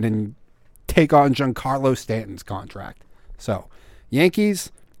fortune and take on Giancarlo Stanton's contract. So, Yankees,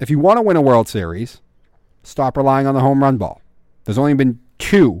 if you want to win a World Series, stop relying on the home run ball. There's only been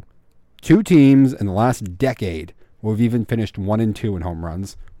two teams in the last decade who have even finished 1-2 in home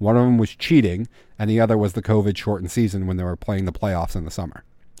runs. One of them was cheating, and the other was the COVID-shortened season when they were playing the playoffs in the summer.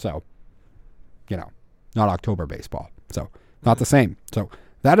 So, not October baseball. So, not the same. So,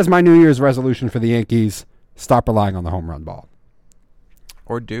 that is my New Year's resolution for the Yankees. Stop relying on the home run ball.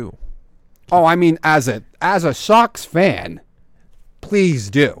 Or do. Oh, I mean, as a Sox fan,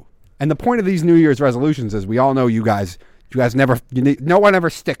 please do. And the point of these New Year's resolutions is we all know you guys never, no one ever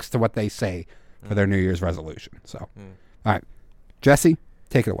sticks to what they say for their New Year's resolution. So, all right, Jesse,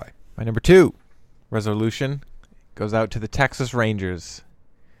 take it away. My number 2 resolution goes out to the Texas Rangers.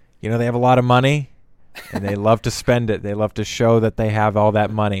 They have a lot of money, and they love to spend it. They love to show that they have all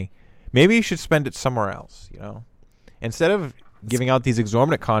that money. Maybe you should spend it somewhere else, Instead of giving out these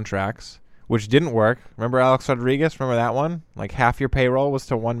exorbitant contracts, which didn't work. Remember Alex Rodriguez? Remember that one? Like half your payroll was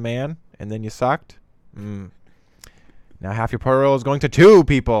to one man, and then you sucked? Now half your payroll is going to 2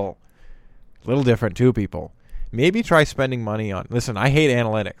 people. A little different, 2 people. Maybe try spending money on... Listen, I hate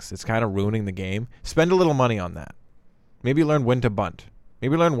analytics. It's kind of ruining the game. Spend a little money on that. Maybe learn when to bunt.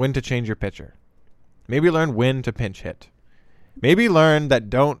 Maybe learn when to change your pitcher. Maybe learn when to pinch hit. Maybe learn that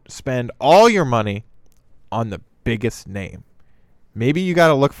don't spend all your money on the biggest name. Maybe you got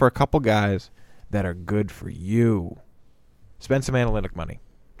to look for a couple guys that are good for you. Spend some analytic money.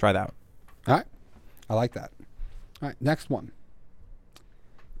 Try that out. All right. I like that. All right, next one.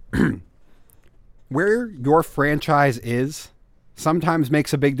 Where your franchise is sometimes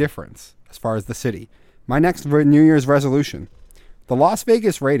makes a big difference as far as the city. My next New Year's resolution. The Las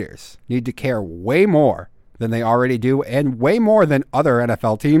Vegas Raiders need to care way more than they already do and way more than other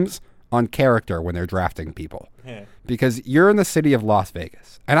NFL teams on character when they're drafting people. Yeah. Because you're in the city of Las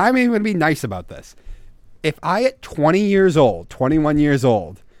Vegas. And I'm even going to be nice about this. If I at 21 years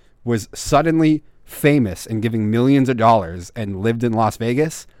old, was suddenly famous and giving millions of dollars and lived in Las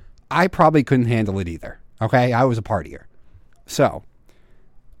Vegas, I probably couldn't handle it either. Okay? I was a partier. So,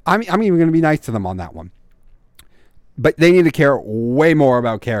 I'm even going to be nice to them on that one. But they need to care way more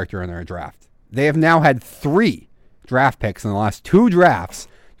about character in their draft. They have now had 3 draft picks in the last 2 drafts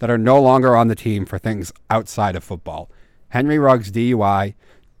that are no longer on the team for things outside of football. Henry Ruggs DUI,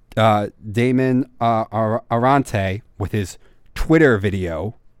 Damon Arante with his Twitter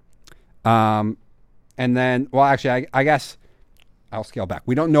video, and then, well, actually, I guess I'll scale back.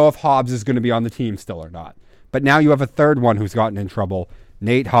 We don't know if Hobbs is going to be on the team still or not. But now you have a third one who's gotten in trouble.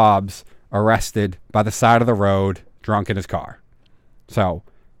 Nate Hobbs arrested by the side of the road, drunk in his car. So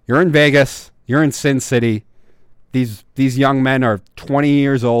you're in Vegas. You're in Sin City. These young men are 20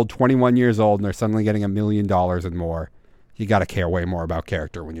 years old, 21 years old, and they're suddenly getting $1 million and more. You got to care way more about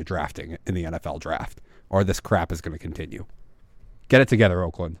character when you're drafting in the NFL draft, or this crap is going to continue. Get it together,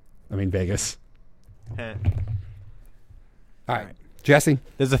 Vegas. All right, Jesse.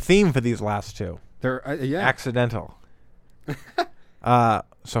 There's a theme for these last 2. They're accidental.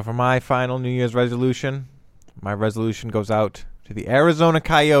 So for my final New Year's resolution, My resolution goes out to the Arizona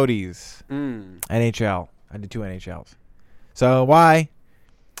Coyotes. NHL. I did 2 NHLs. So why?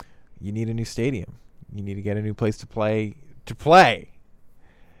 You need a new stadium. You need to get a new place to play.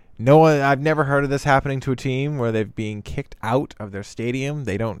 No one. I've never heard of this happening to a team where they've been kicked out of their stadium.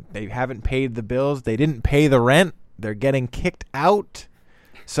 They haven't paid the bills. They didn't pay the rent. They're getting kicked out.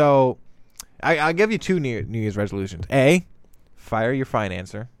 So I'll give you 2 New Year's resolutions. A, fire your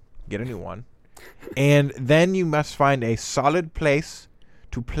financer. Get a new one. And then you must find a solid place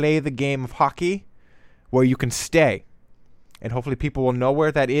to play the game of hockey where you can stay. And hopefully people will know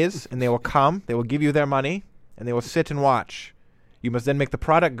where that is, and they will come. They will give you their money, and they will sit and watch. You must then make the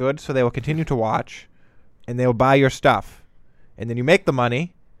product good, so they will continue to watch, and they will buy your stuff. And then you make the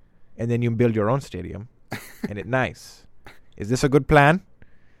money, and then you build your own stadium, and it's nice. Is this a good plan?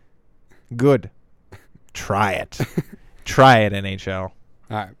 Good. Try it. Try it, NHL. All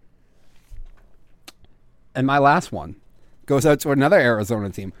right. And my last one goes out to another Arizona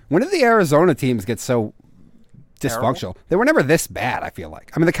team. When did the Arizona teams get so dysfunctional? Terrible. They were never this bad, I feel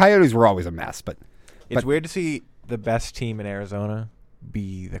like. I mean, the Coyotes were always a mess, but It's weird to see the best team in Arizona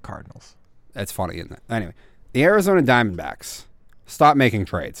be the Cardinals. that's funny, isn't it? Anyway, the Arizona Diamondbacks stop making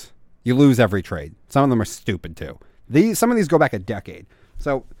trades. You lose every trade. Some of them are stupid, too. Some of these go back a decade.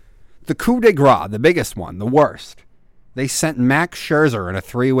 So the coup de grace, the biggest one, the worst, they sent Max Scherzer in a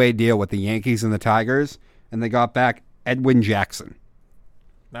 3-way deal with the Yankees and the Tigers, and they got back Edwin Jackson.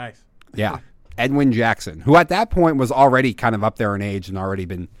 Nice. Yeah, Edwin Jackson, who at that point was already kind of up there in age and already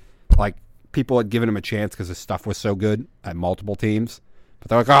been, like, people had given him a chance because his stuff was so good at multiple teams. But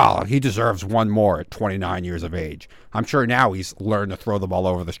they're like, oh, he deserves one more at 29 years of age. I'm sure now he's learned to throw the ball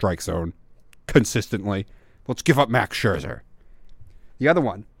over the strike zone consistently. Let's give up Max Scherzer. The other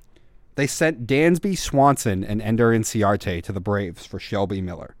one, they sent Dansby Swanson and Ender Inciarte to the Braves for Shelby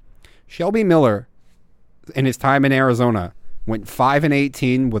Miller. Shelby Miller, in his time in Arizona, went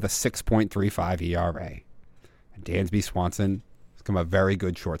 5-18 with a 6.35 ERA. And Dansby Swanson has become a very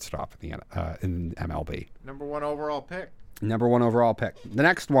good shortstop in MLB. Number 1 overall pick. Number 1 overall pick. The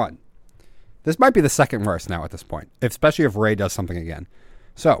next one. This might be the second worst now at this point, especially if Ray does something again.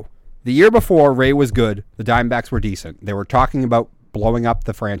 So, the year before Ray was good, the Diamondbacks were decent. They were talking about blowing up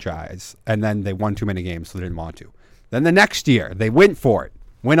the franchise, and then they won too many games, so they didn't want to. Then the next year, they went for it.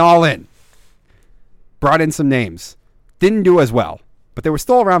 Went all in. Brought in some names. Didn't do as well, but they were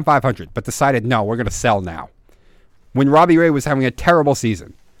still around 500, but decided, no, we're going to sell now. When Robbie Ray was having a terrible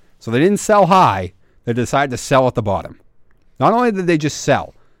season. So they didn't sell high, they decided to sell at the bottom. Not only did they just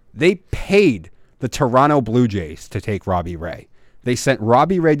sell, they paid the Toronto Blue Jays to take Robbie Ray. They sent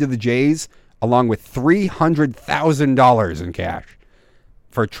Robbie Ray to the Jays along with $300,000 in cash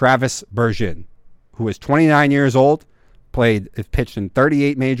for Travis Bergeron, who is 29 years old, pitched in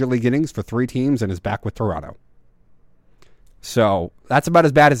 38 major league innings for 3 teams, and is back with Toronto. So that's about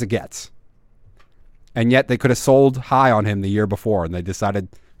as bad as it gets. And yet they could have sold high on him the year before, and they decided,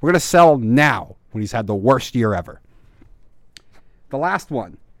 we're going to sell now when he's had the worst year ever. The last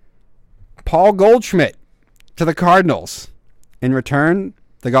one, Paul Goldschmidt to the Cardinals. In return,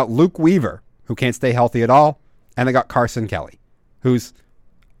 they got Luke Weaver, who can't stay healthy at all, and they got Carson Kelly, who's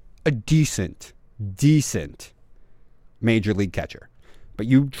a decent major league catcher. But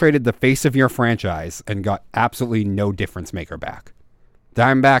you traded the face of your franchise and got absolutely no difference maker back.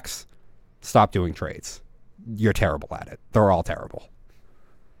 Diamondbacks, stop doing trades. You're terrible at it. They're all terrible.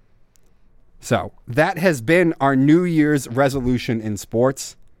 So that has been our New Year's resolution in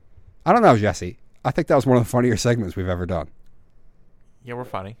sports. I don't know, Jesse. I think that was one of the funnier segments we've ever done. Yeah, we're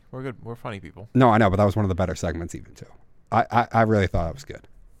funny. We're good. We're funny people. No, I know, but that was one of the better segments even, too. I really thought it was good.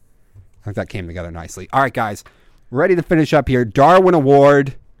 I think that came together nicely. All right, guys. Ready to finish up here. Darwin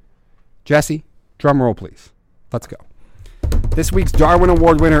Award. Jesse, drum roll, please. Let's go. This week's Darwin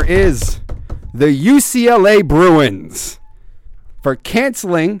Award winner is the UCLA Bruins for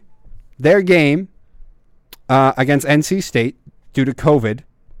canceling their game against NC State due to COVID.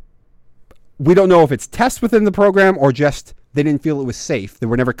 We don't know if it's tests within the program or just they didn't feel it was safe. They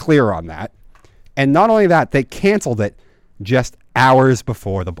were never clear on that. And not only that, they canceled it just hours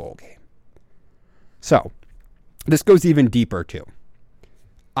before the bowl game. So, this goes even deeper, too.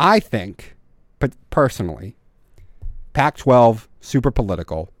 I think, but personally, Pac-12, super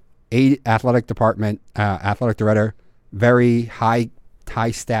political, athletic department, athletic director, very high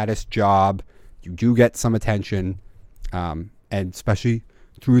status job. You do get some attention, and especially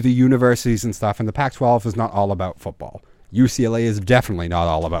through the universities and stuff. And the Pac-12 is not all about football. UCLA is definitely not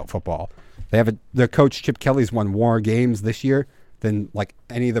all about football. They have their coach Chip Kelly's won more games this year than like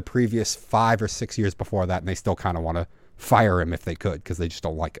any of the previous 5 or 6 years before that, and they still kind of want to fire him if they could because they just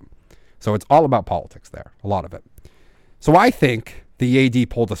don't like him. So it's all about politics there, a lot of it. So I think the AD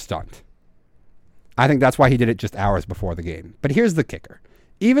pulled a stunt. I think that's why he did it just hours before the game. But here's the kicker.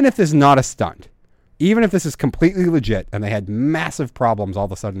 Even if this is not a stunt, even if this is completely legit and they had massive problems all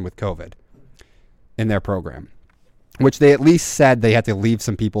of a sudden with COVID in their program, which they at least said they had to leave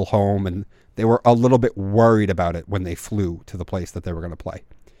some people home and they were a little bit worried about it when they flew to the place that they were going to play.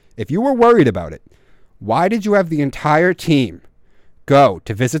 If you were worried about it, why did you have the entire team go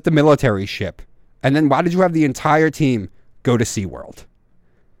to visit the military ship? And then why did you have the entire team go to SeaWorld?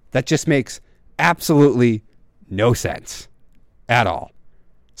 That just makes absolutely no sense at all.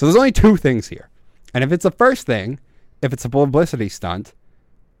 So there's only two things here. And if it's the first thing, if it's a publicity stunt,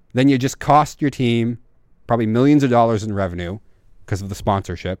 then you just cost your team probably millions of dollars in revenue because of the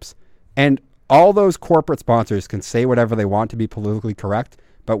sponsorships. And all those corporate sponsors can say whatever they want to be politically correct.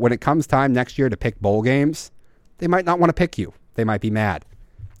 But when it comes time next year to pick bowl games, they might not want to pick you. They might be mad.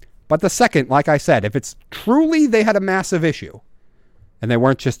 But the second, like I said, if it's truly they had a massive issue and they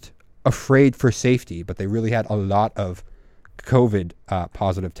weren't just afraid for safety, but they really had a lot of COVID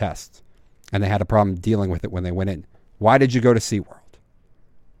positive tests and they had a problem dealing with it when they went in, why did you go to SeaWorld?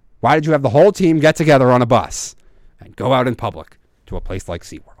 Why did you have the whole team get together on a bus and go out in public to a place like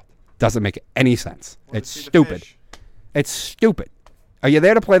SeaWorld? Doesn't make any sense. It's stupid. It's stupid. Are you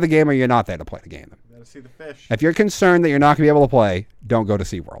there to play the game or you're not there to play the game? Gotta see the fish. If you're concerned that you're not going to be able to play, don't go to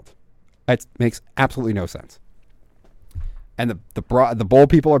SeaWorld. It makes absolutely no sense. And the bowl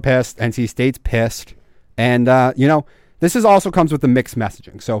people are pissed. NC State's pissed. And, this also comes with the mixed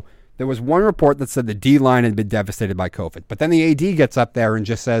messaging. So there was one report that said the D-line had been devastated by COVID. But then the AD gets up there and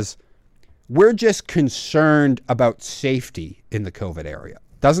just says, we're just concerned about safety in the COVID area.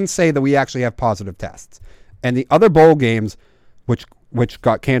 Doesn't say that we actually have positive tests. And the other bowl games, which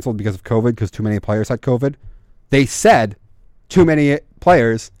got canceled because of COVID, because too many players had COVID, they said too many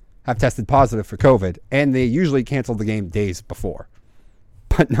players have tested positive for COVID, and they usually canceled the game days before.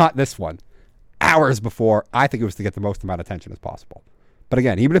 But not this one. Hours before. I think it was to get the most amount of attention as possible. But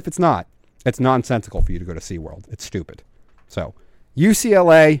again, even if it's not, it's nonsensical for you to go to SeaWorld. It's stupid. So,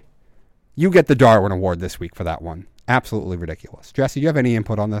 UCLA, you get the Darwin Award this week for that one. Absolutely ridiculous. Jesse, do you have any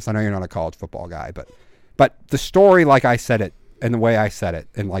input on this? I know you're not a college football guy, but the story, like I said it, and the way I said it,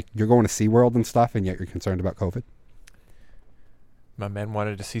 and like you're going to SeaWorld and stuff, and yet you're concerned about COVID. My men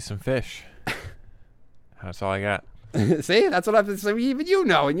wanted to see some fish. That's all I got. See, that's what I'm saying. Even you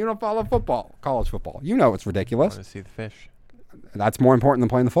know, and you don't follow football, college football. You know it's I ridiculous. want to see the fish. That's more important than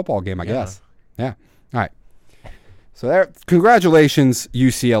playing the football game, I guess. Yeah. All right. So there. Congratulations,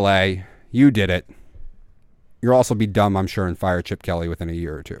 UCLA. You did it. You'll also be dumb, I'm sure, and fire Chip Kelly within a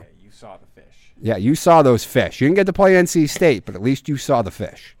year or two. Yeah, you saw the fish. Yeah, you saw those fish. You didn't get to play NC State, but at least you saw the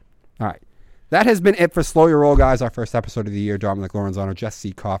fish. All right. That has been it for Slow Your Roll, guys. Our first episode of the year. Dominic Lorenzano,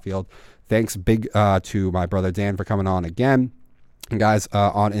 Jesse Caulfield. Thanks big to my brother Dan for coming on again. And guys,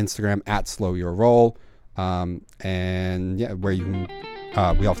 on Instagram, at Slow Your Roll. And yeah, where you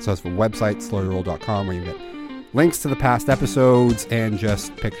can, we also have a website, slowyourroll.com, where you get links to the past episodes and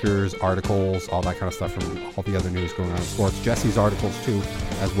just pictures, articles, all that kind of stuff from all the other news going on in sports. Jesse's articles, too,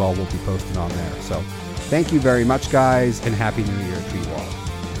 as well, will be posted on there. So thank you very much, guys, and Happy New Year to you all.